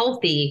truly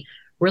healthy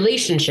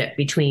relationship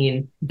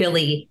between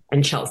Billy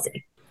and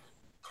Chelsea?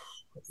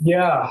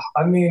 Yeah,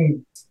 I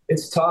mean,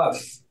 it's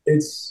tough.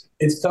 It's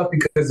tough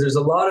because there's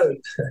a lot of,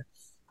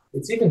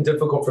 it's even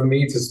difficult for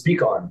me to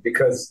speak on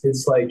because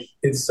it's like,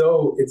 it's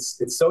so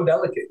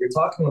delicate. You're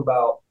talking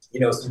about,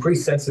 some pretty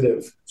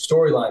sensitive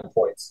storyline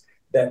points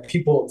that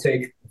people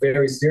take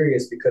very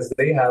serious because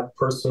they have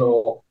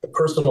personal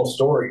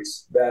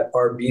stories that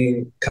are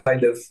being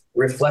kind of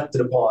reflected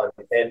upon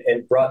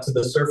and brought to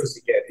the surface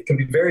again. It can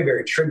be very,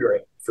 very triggering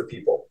for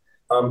people.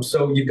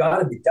 So you got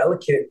to be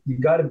delicate. You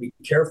got to be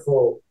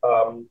careful.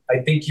 I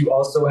think you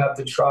also have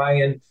to try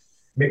and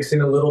mix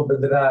in a little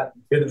bit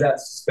of that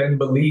suspend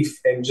belief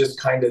and just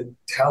kind of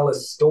tell a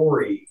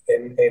story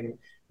and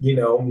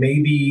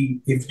maybe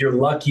if you're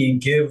lucky,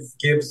 give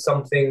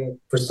something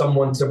for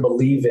someone to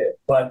believe in,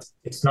 but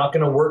it's not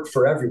going to work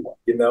for everyone.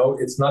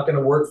 It's not going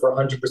to work for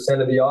 100%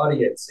 of the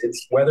audience.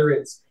 It's whether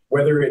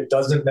it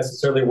doesn't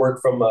necessarily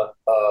work from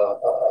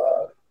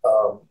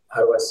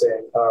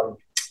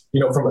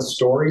from a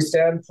story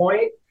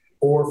standpoint,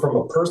 or from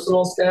a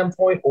personal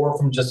standpoint, or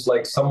from just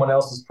like someone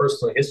else's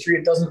personal history,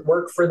 it doesn't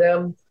work for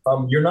them.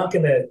 You're not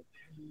going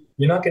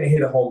to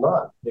hit a home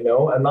run,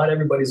 and not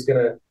everybody's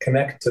going to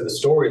connect to the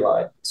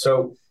storyline.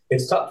 So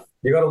it's tough.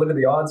 You got to look at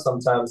the odds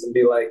sometimes and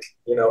be like,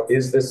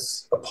 is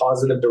this a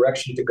positive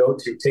direction to go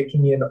to?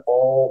 Taking in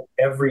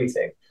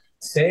everything.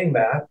 Saying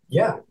that,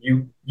 yeah,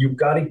 you've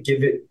got to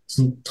give it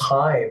some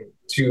time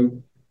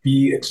to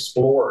be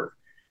explored.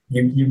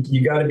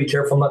 You got to be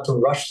careful not to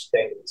rush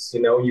things.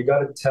 You got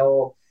to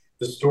tell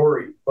the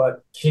story,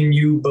 but can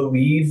you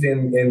believe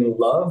in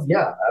love?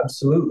 Yeah,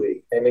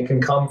 absolutely. And it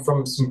can come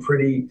from some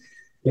pretty,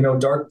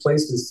 dark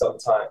places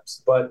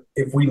sometimes. But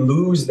if we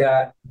lose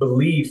that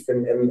belief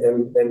and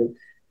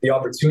the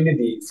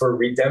opportunity for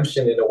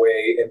redemption in a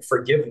way and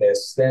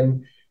forgiveness,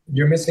 then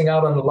you're missing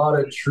out on a lot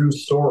of true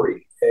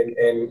story. And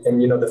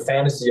the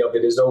fantasy of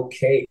it is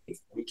okay.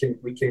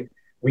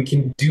 We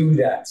can do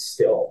that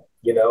still.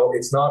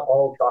 It's not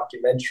all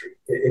documentary.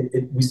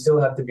 We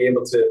still have to be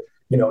able to,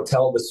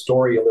 tell the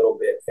story a little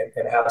bit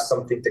and have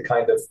something to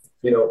kind of,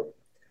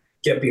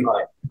 get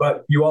behind.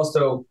 But you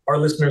also, our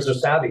listeners are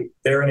savvy.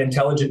 They're an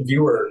intelligent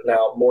viewer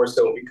now more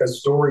so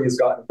because story has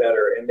gotten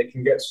better and they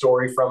can get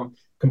story from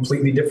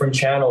completely different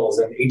channels,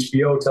 and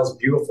HBO tells a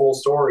beautiful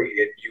story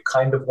and you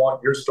kind of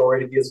want your story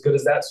to be as good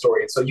as that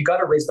story. And so you got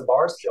to raise the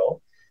bar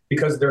still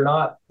because there's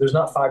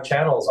not 5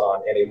 channels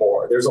on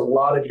anymore. There's a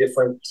lot of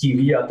different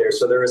TV out there.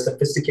 So they're a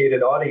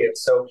sophisticated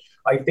audience. So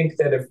I think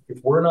that if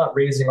we're not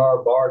raising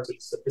our bar to the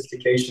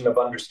sophistication of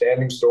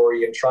understanding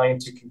story and trying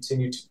to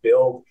continue to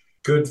build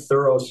good,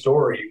 thorough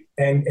story.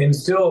 And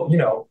still,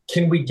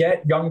 can we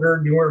get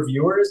younger, newer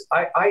viewers?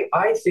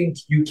 I think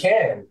you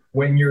can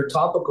when you're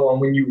topical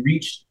and when you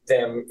reach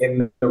them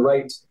in the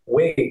right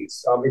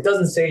ways. It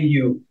doesn't say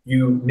you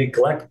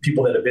neglect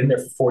people that have been there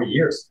for 4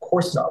 years. Of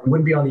course not. We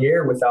wouldn't be on the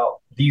air without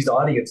these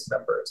audience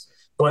members.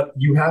 But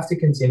you have to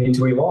continue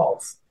to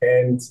evolve.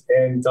 And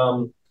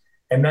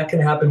that can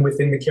happen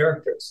within the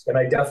characters. And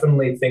I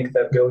definitely think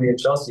that Billy and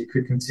Chelsea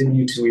could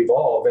continue to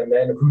evolve. And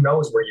then who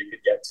knows where you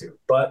could get to.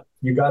 But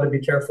you got to be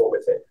careful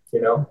with it,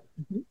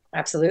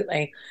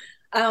 Absolutely.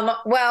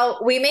 Well,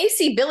 we may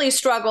see Billy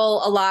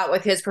struggle a lot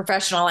with his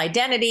professional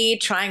identity,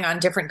 trying on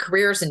different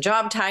careers and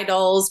job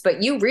titles.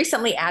 But you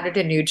recently added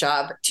a new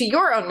job to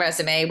your own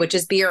resume, which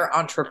is beer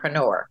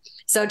entrepreneur.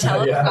 So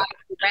tell us about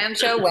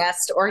Rancho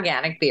West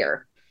Organic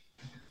Beer.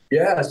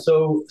 Yeah.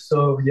 So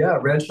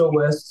Rancho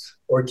West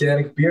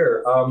Organic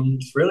Beer.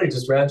 It's really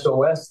just Rancho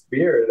West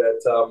beer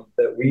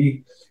that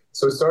we.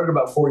 So it started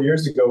about 4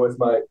 years ago with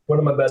one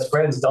of my best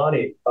friends,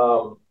 Donnie.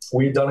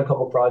 We'd done a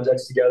couple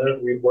projects together.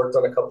 We'd worked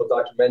on a couple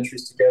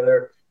documentaries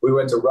together. We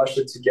went to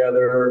Russia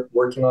together,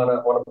 working on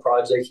a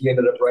project. He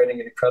ended up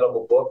writing an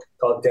incredible book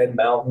called Dead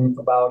Mountain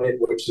about it,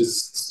 which is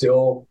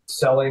still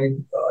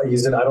selling.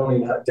 He's in, I don't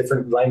even have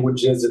different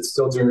languages. It's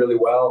still doing really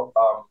well.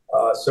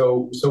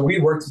 So we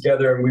worked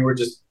together and we were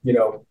just,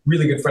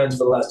 really good friends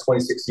for the last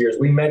 26 years.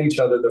 We met each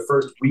other the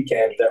first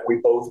weekend that we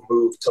both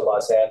moved to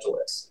Los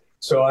Angeles.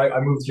 So I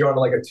moved here on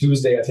like a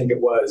Tuesday, I think it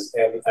was.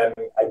 And I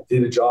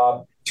did a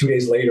job 2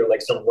 days later,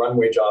 like some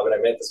runway job. And I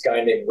met this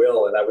guy named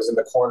Will, and I was in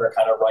the corner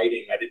kind of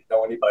writing. I didn't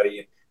know anybody.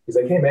 And he's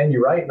like, "Hey man,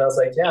 you write?" And I was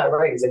like, "Yeah, I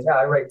write." He's like, "Yeah,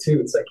 I write too."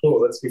 It's like, "Cool,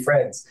 let's be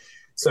friends."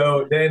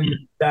 So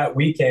then that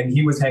weekend,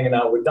 he was hanging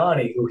out with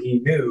Donnie, who he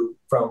knew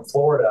from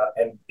Florida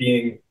and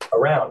being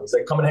around. He's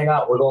like, come and hang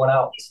out. We're going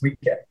out this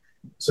weekend.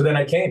 So then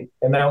I came,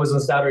 and that was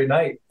on Saturday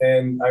night.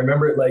 And I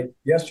remember it like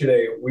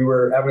yesterday. We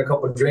were having a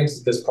couple of drinks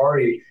at this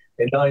party,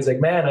 and Donnie's like,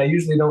 man, I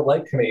usually don't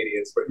like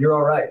Canadians, but you're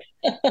all right.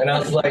 And I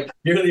was like,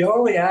 you're the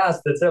only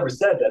ass that's ever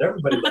said that.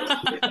 Everybody likes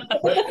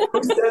Canadians.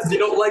 Who says you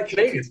don't like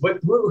Canadians?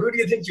 Who do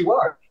you think you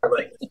are?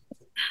 Like,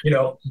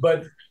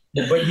 but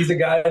he's a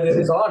guy that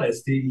is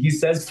honest. He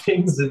says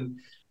things, and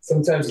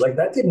sometimes like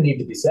that didn't need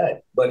to be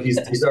said, but he's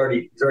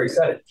already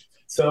said it.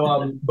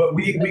 So, but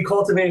we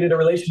cultivated a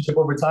relationship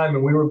over time,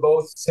 and we were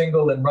both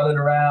single and running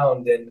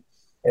around,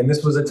 and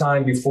this was a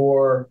time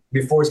before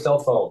cell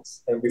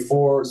phones and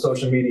before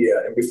social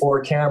media and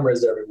before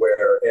cameras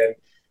everywhere. And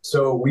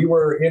so we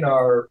were in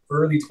our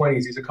early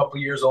 20s. He's a couple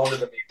of years older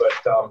than me,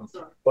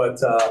 but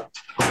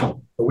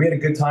we had a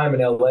good time in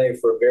LA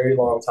for a very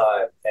long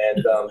time.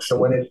 And so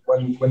when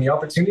the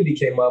opportunity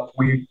came up,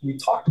 we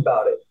talked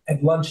about it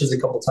at lunches a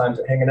couple of times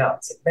and hanging out.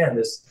 It's like, man,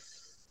 there's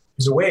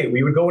a way.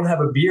 We would go and have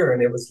a beer,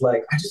 and it was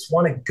like, I just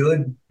want a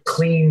good,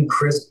 clean,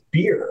 crisp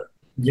beer.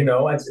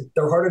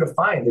 They're harder to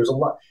find. There's a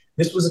lot.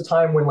 This was a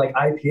time when like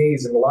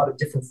IPAs and a lot of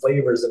different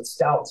flavors and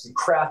stouts and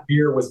craft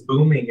beer was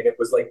booming, and it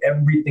was like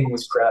everything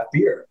was craft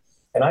beer.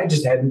 And I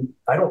just didn't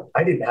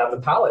have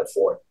the palate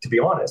for it, to be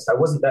honest. I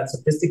wasn't that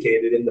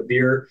sophisticated in the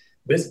beer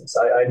business.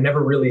 I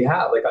never really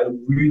have. Like, I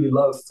really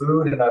love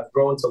food, and I've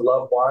grown to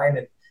love wine,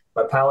 and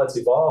my palate's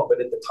evolved.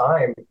 But at the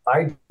time,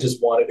 I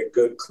just wanted a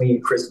good,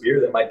 clean, crisp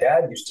beer that my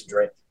dad used to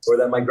drink or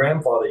that my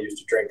grandfather used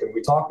to drink. And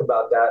we talked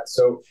about that.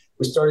 So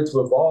we started to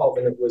evolve,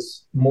 and it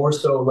was more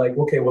so like,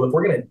 okay, well, if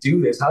we're going to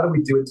do this, how do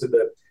we do it to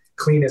the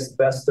cleanest,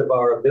 best of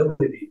our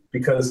ability?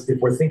 Because if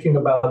we're thinking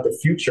about the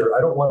future, I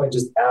don't want to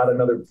just add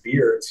another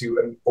beer to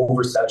an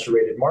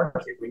oversaturated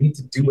market. We need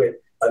to do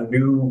it a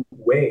new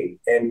way.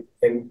 And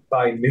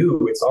by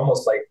new, it's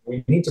almost like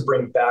we need to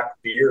bring back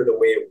beer the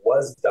way it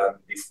was done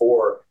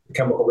before the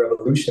chemical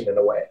revolution, in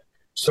a way.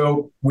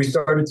 So we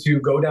started to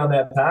go down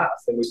that path,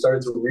 and we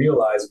started to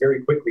realize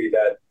very quickly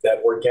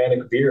that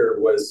organic beer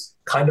was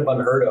kind of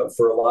unheard of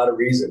for a lot of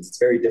reasons. It's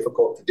very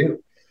difficult to do.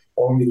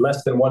 Only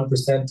less than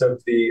 1%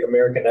 of the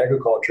American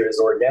agriculture is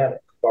organic.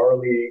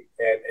 Barley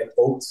and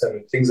oats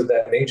and things of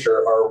that nature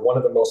are one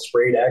of the most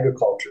sprayed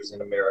agricultures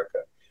in America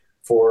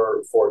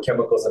for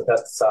chemicals and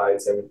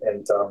pesticides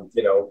and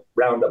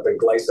Roundup and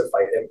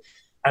glyphosate. And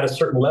at a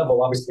certain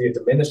level, obviously a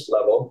diminished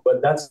level,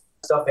 but that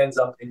stuff ends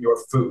up in your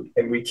food.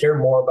 And we care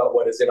more about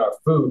what is in our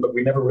food, but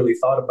we never really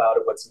thought about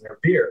what's in your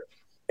beer.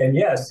 And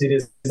yes, it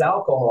is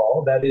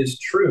alcohol. That is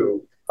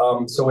true.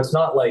 So it's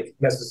not like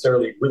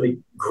necessarily really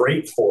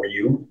great for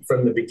you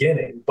from the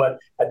beginning, but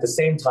at the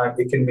same time,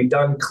 it can be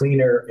done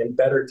cleaner and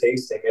better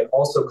tasting, and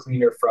also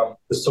cleaner from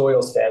the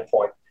soil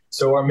standpoint.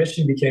 So our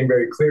mission became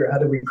very clear. How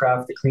do we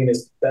craft the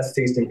cleanest, best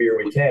tasting beer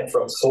we can,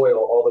 from soil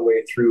all the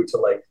way through to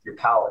like your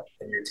palate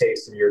and your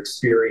taste and your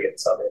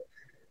experience of it?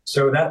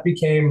 So that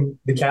became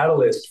the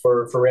catalyst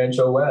for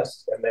Rancho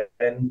West. And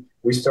then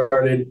we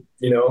started,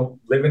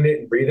 living it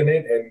and breathing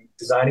it and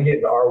designing it.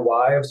 And our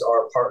wives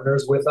are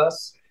partners with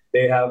us.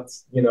 They have,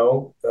 they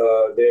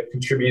have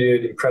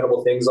contributed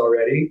incredible things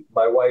already.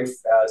 My wife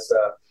has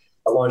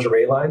a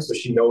lingerie line, so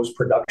she knows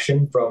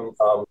production from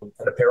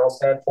an apparel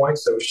standpoint.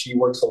 So she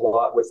works a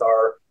lot with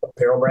our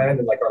apparel brand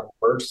and like our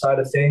merch side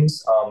of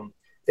things.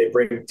 They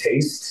bring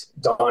taste.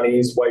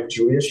 Donnie's wife,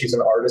 Julia, she's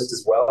an artist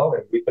as well,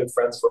 and we've been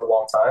friends for a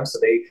long time. So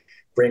they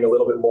bring a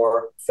little bit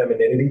more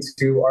femininity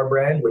to our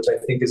brand, which I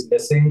think is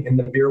missing in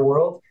the beer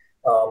world.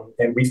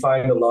 And we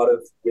find a lot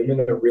of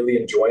women are really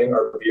enjoying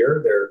our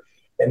beer.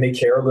 And they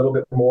care a little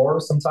bit more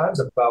sometimes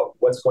about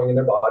what's going in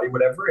their body,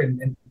 whatever,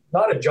 and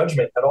not a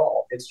judgment at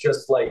all. It's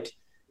just like,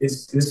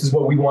 this is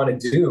what we want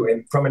to do.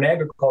 And from an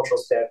agricultural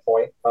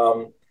standpoint,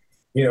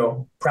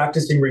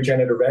 practicing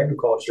regenerative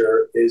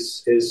agriculture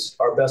is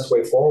our best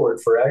way forward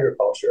for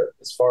agriculture,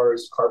 as far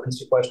as carbon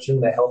sequestration,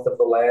 the health of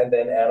the land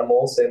and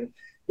animals, and,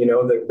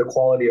 the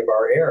quality of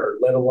our air,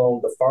 let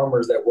alone the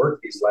farmers that work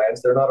these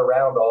lands. They're not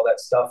around all that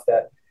stuff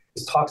that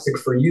is toxic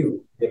for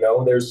you.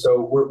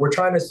 We're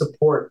trying to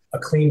support a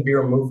clean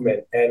beer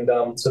movement.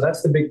 And so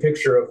that's the big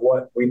picture of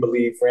what we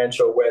believe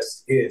Rancho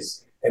West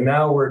is. And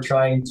now we're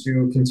trying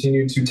to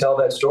continue to tell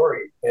that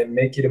story and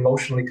make it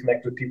emotionally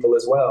connect with people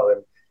as well.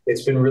 And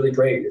it's been really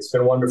great. It's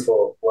been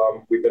wonderful.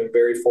 We've been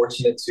very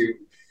fortunate to,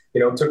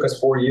 it took us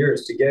 4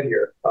 years to get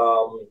here.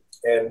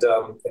 And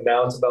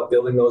now it's about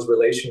building those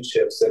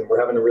relationships, and we're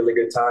having a really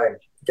good time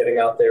getting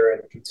out there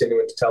and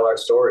continuing to tell our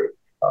story.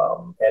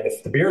 And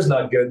if the beer's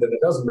not good, then it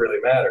doesn't really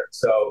matter.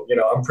 So,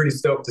 I'm pretty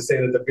stoked to say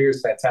that the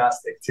beer's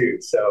fantastic too.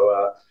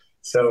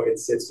 So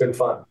it's been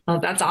fun. Well,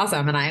 that's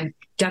awesome. And I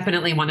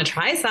definitely want to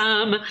try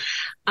some.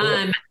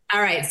 Cool.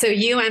 All right. So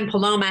you and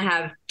Paloma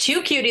have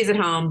 2 cuties at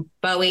home,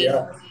 Bowie,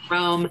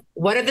 Rome.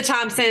 What are the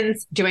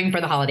Thompsons doing for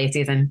the holiday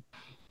season?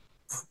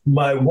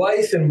 My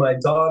wife and my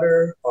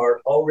daughter are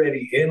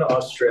already in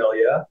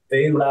Australia.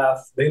 They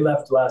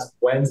left last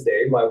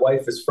Wednesday. My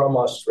wife is from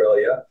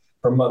Australia.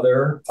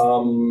 mother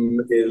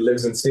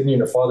lives in Sydney,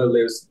 and her father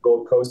lives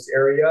Gold Coast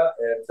area,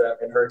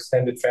 and her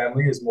extended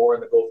family is more in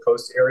the Gold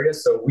Coast area.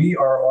 So we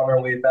are on our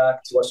way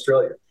back to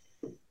Australia.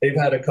 They've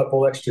had a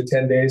couple extra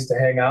 10 days to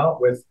hang out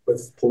with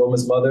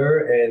Paloma's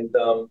mother, and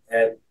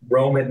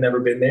Rome had never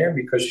been there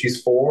because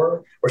she's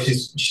 5,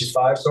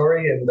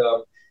 sorry, and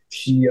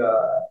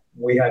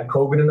we had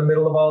COVID in the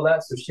middle of all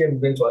that, so she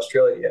hadn't been to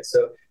Australia yet.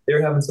 So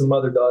they're having some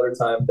mother-daughter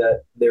time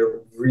that they're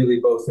really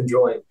both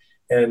enjoying.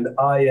 And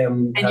I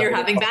am. And you're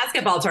having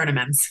basketball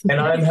tournaments. And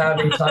I'm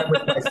having time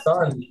with my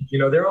son. You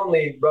know, they're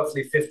only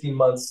roughly 15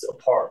 months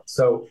apart.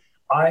 So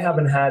I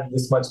haven't had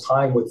this much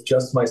time with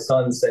just my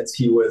son since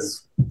he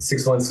was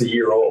 6 months, a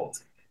year old.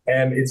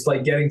 And it's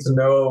like getting to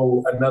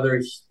know another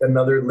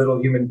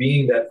little human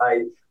being that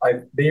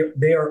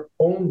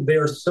they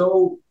are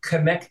so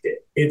connected.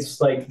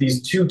 It's like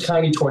these two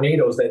tiny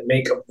tornadoes that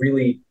make a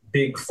really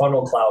big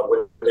funnel cloud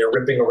when they're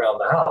ripping around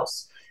the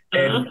house.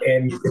 And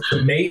it's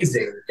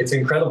amazing. It's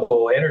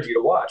incredible energy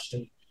to watch.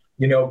 And,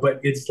 you know, but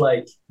it's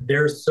like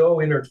they're so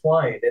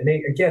intertwined. And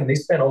they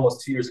spent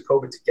almost 2 years of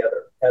COVID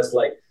together as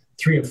like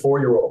 3 and 4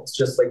 year olds.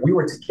 Just like we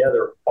were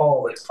together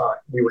all the time.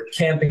 We were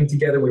camping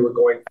together. We were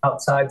going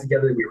outside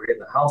together. We were in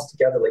the house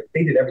together. Like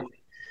they did everything.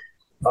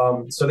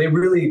 So they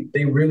really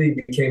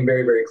became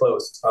very, very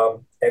close,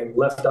 and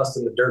left us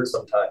in the dirt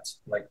sometimes,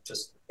 like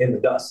just in the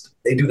dust.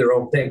 They do their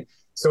own thing.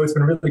 So it's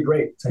been really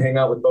great to hang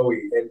out with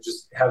Bowie and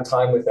just have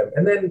time with him.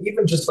 And then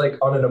even just like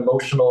on an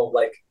emotional,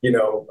 like, you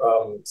know,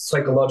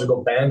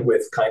 psychological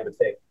bandwidth kind of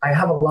thing, I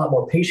have a lot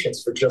more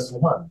patience for just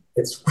one.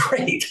 It's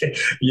great.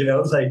 You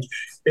know, it's like,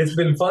 it's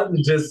been fun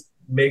to just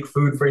make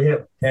food for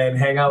him and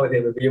hang out with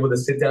him and be able to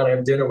sit down and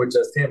have dinner with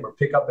just him, or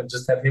pick up and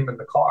just have him in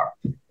the car.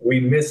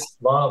 We miss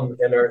Mom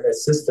and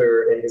his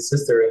sister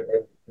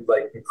and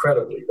like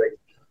incredibly. Like,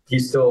 he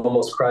still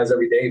almost cries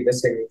every day,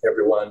 missing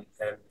everyone,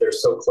 and they're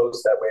so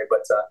close that way.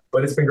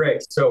 But it's been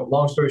great. So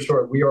long story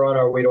short, we are on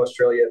our way to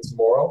Australia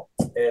tomorrow,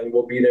 and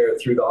we'll be there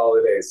through the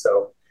holidays.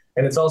 So,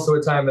 and it's also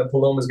a time that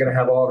Paloma is going to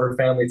have all her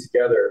family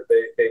together.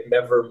 They've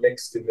never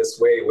mixed in this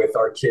way with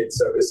our kids.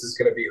 So this is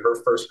going to be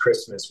her first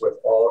Christmas with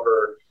all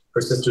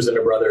her sisters and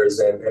her brothers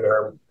and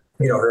her,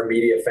 you know, her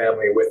immediate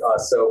family with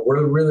us. So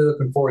we're really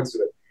looking forward to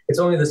it. It's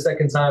only the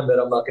second time that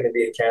I'm not going to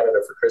be in Canada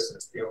for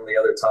Christmas. The only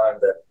other time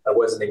that I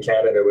wasn't in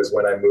Canada was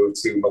when I moved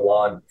to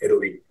Milan,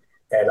 Italy.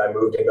 And I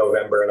moved in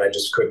November, and I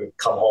just couldn't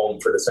come home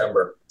for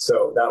December.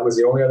 So that was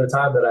the only other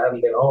time that I haven't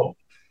been home.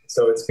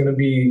 So it's going to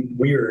be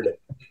weird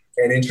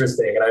and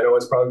interesting. And I know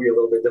it's probably a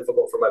little bit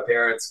difficult for my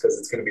parents because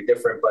it's going to be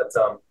different, but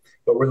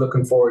we're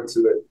looking forward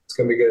to it. It's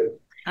going to be good.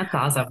 That's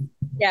awesome.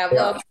 Yeah,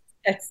 well,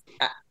 it's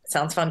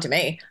sounds fun to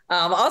me.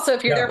 Also,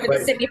 if you're there for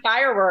the Sydney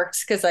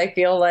fireworks, because I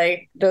feel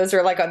like those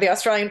are like the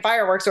Australian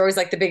fireworks are always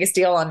like the biggest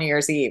deal on New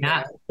Year's Eve.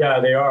 Yeah,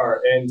 they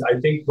are. And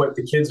I think what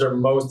the kids are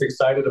most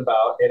excited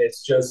about, and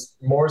it's just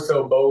more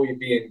so Bowie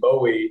being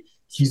Bowie,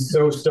 he's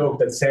so stoked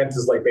that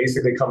Santa's like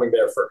basically coming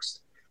there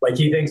first. Like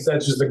he thinks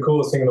that's just the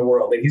coolest thing in the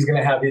world, that he's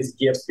going to have his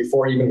gifts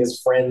before even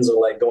his friends are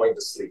like going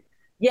to sleep.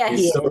 Yeah,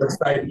 he's so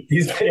excited.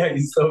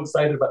 He's so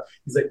excited about.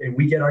 He's like, and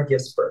we get our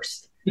gifts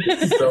first.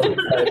 So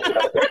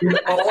in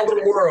all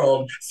the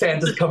world,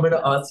 Santa's coming to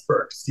us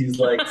first. He's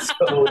like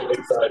so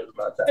excited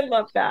about that. I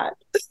love that.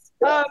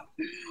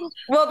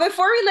 Well,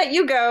 before we let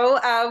you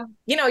go,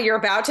 you know, you're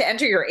about to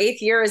enter your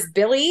 8th year as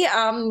Billy.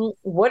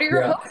 What are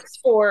your hopes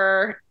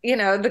for, you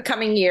know, the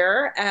coming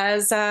year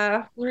as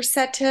we're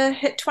set to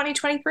hit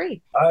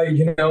 2023?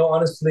 You know,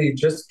 honestly,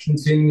 just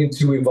continue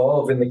to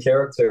evolve in the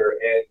character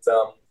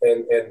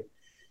and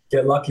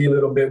get lucky a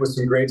little bit with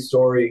some great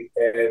story,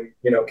 and,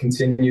 you know,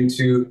 continue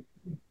to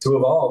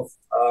evolve,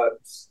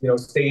 you know,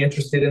 stay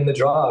interested in the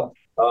job,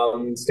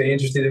 stay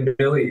interested in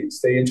Billy,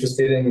 stay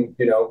interested in,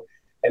 you know,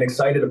 and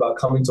excited about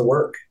coming to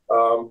work.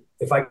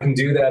 If I can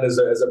do that as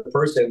a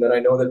person, then I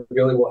know that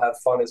Billy will have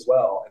fun as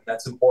well. And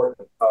that's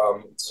important.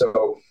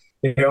 So,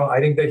 you know, I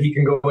think that he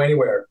can go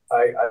anywhere.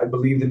 I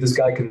believe that this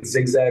guy can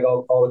zigzag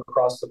all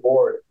across the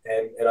board.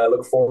 And I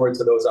look forward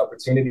to those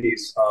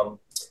opportunities.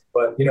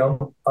 But, you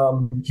know,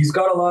 he's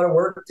got a lot of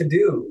work to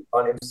do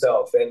on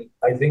himself. And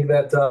I think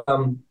that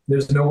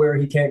there's nowhere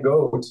he can't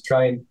go to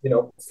try and, you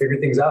know, figure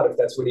things out if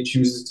that's what he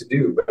chooses to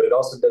do. But it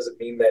also doesn't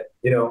mean that,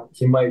 you know,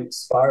 he might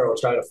spiral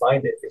trying to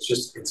find it.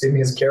 It's in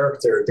his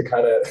character to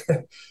kind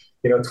of,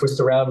 you know, twist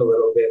around a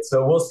little bit.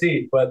 So we'll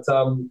see. But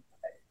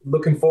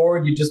looking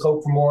forward, you just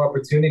hope for more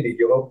opportunity.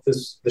 You hope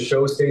the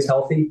show stays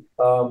healthy.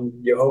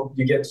 You hope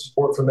you get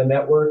support from the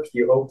network.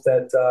 You hope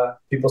that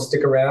people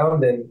stick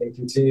around and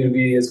continue to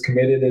be as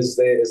committed as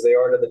they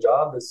are to the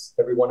job as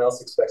everyone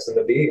else expects them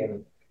to be.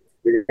 And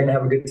you're going to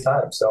have a good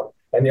time. So,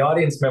 and the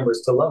audience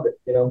members to love it.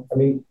 You know, I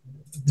mean,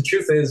 the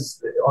truth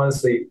is,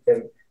 honestly,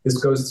 and this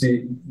goes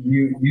to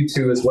you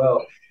two as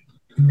well,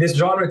 this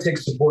genre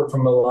takes support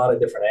from a lot of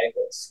different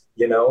angles.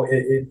 You know,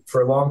 it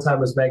for a long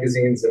time was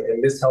magazines,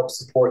 and this helps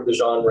support the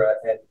genre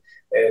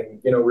and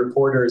you know,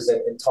 reporters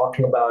and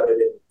talking about it,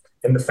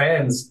 and the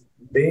fans,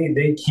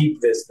 they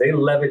keep this, they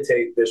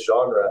levitate this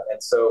genre.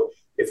 And so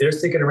if they're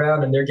sticking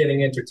around and they're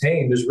getting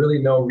entertained, there's really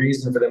no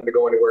reason for them to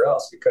go anywhere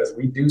else, because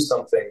we do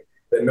something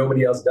that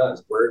nobody else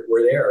does.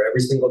 We're there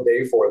every single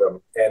day for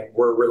them, and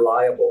we're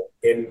reliable.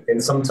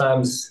 And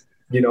sometimes,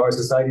 our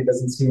society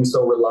doesn't seem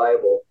so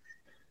reliable.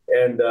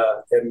 And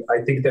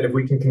I think that if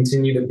we can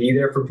continue to be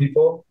there for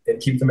people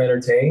and keep them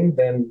entertained,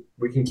 then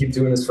we can keep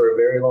doing this for a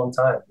very long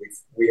time.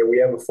 We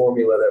have a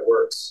formula that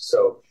works.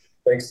 So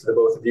thanks to the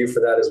both of you for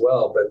that as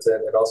well, but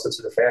and also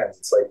to the fans.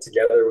 It's like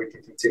together we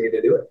can continue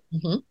to do it.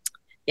 Mm-hmm.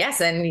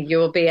 Yes, and you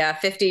will be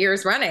 50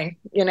 years running,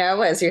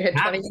 as you hit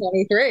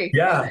 2023.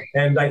 Yeah,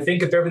 and I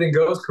think if everything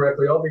goes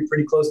correctly, I'll be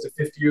pretty close to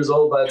 50 years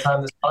old by the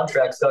time this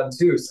contract's done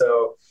too.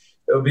 So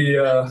it'll be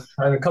a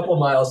couple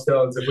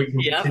milestones if we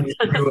can continue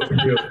to do what we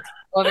do.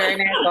 Well, very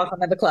nice. Welcome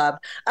to the club.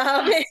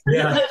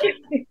 Yeah.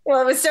 Well,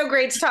 it was so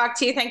great to talk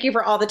to you. Thank you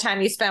for all the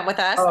time you spent with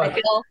us. I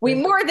feel we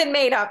more than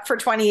made up for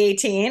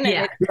 2018.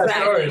 Yeah,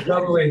 sorry.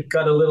 Probably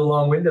got a little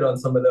long-winded on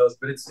some of those,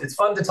 but it's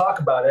fun to talk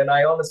about. And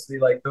I honestly,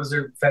 those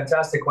are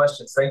fantastic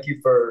questions. Thank you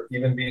for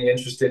even being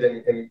interested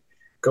in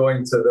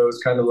going to those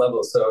kind of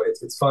levels. So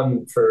it's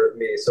fun for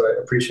me. So I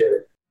appreciate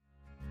it.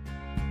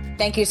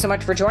 Thank you so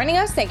much for joining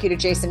us. Thank you to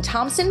Jason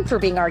Thompson for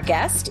being our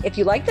guest. If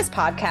you like this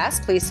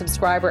podcast, please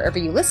subscribe wherever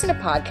you listen to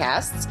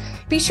podcasts.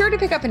 Be sure to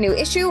pick up a new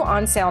issue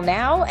on sale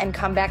now and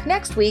come back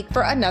next week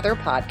for another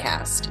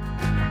podcast.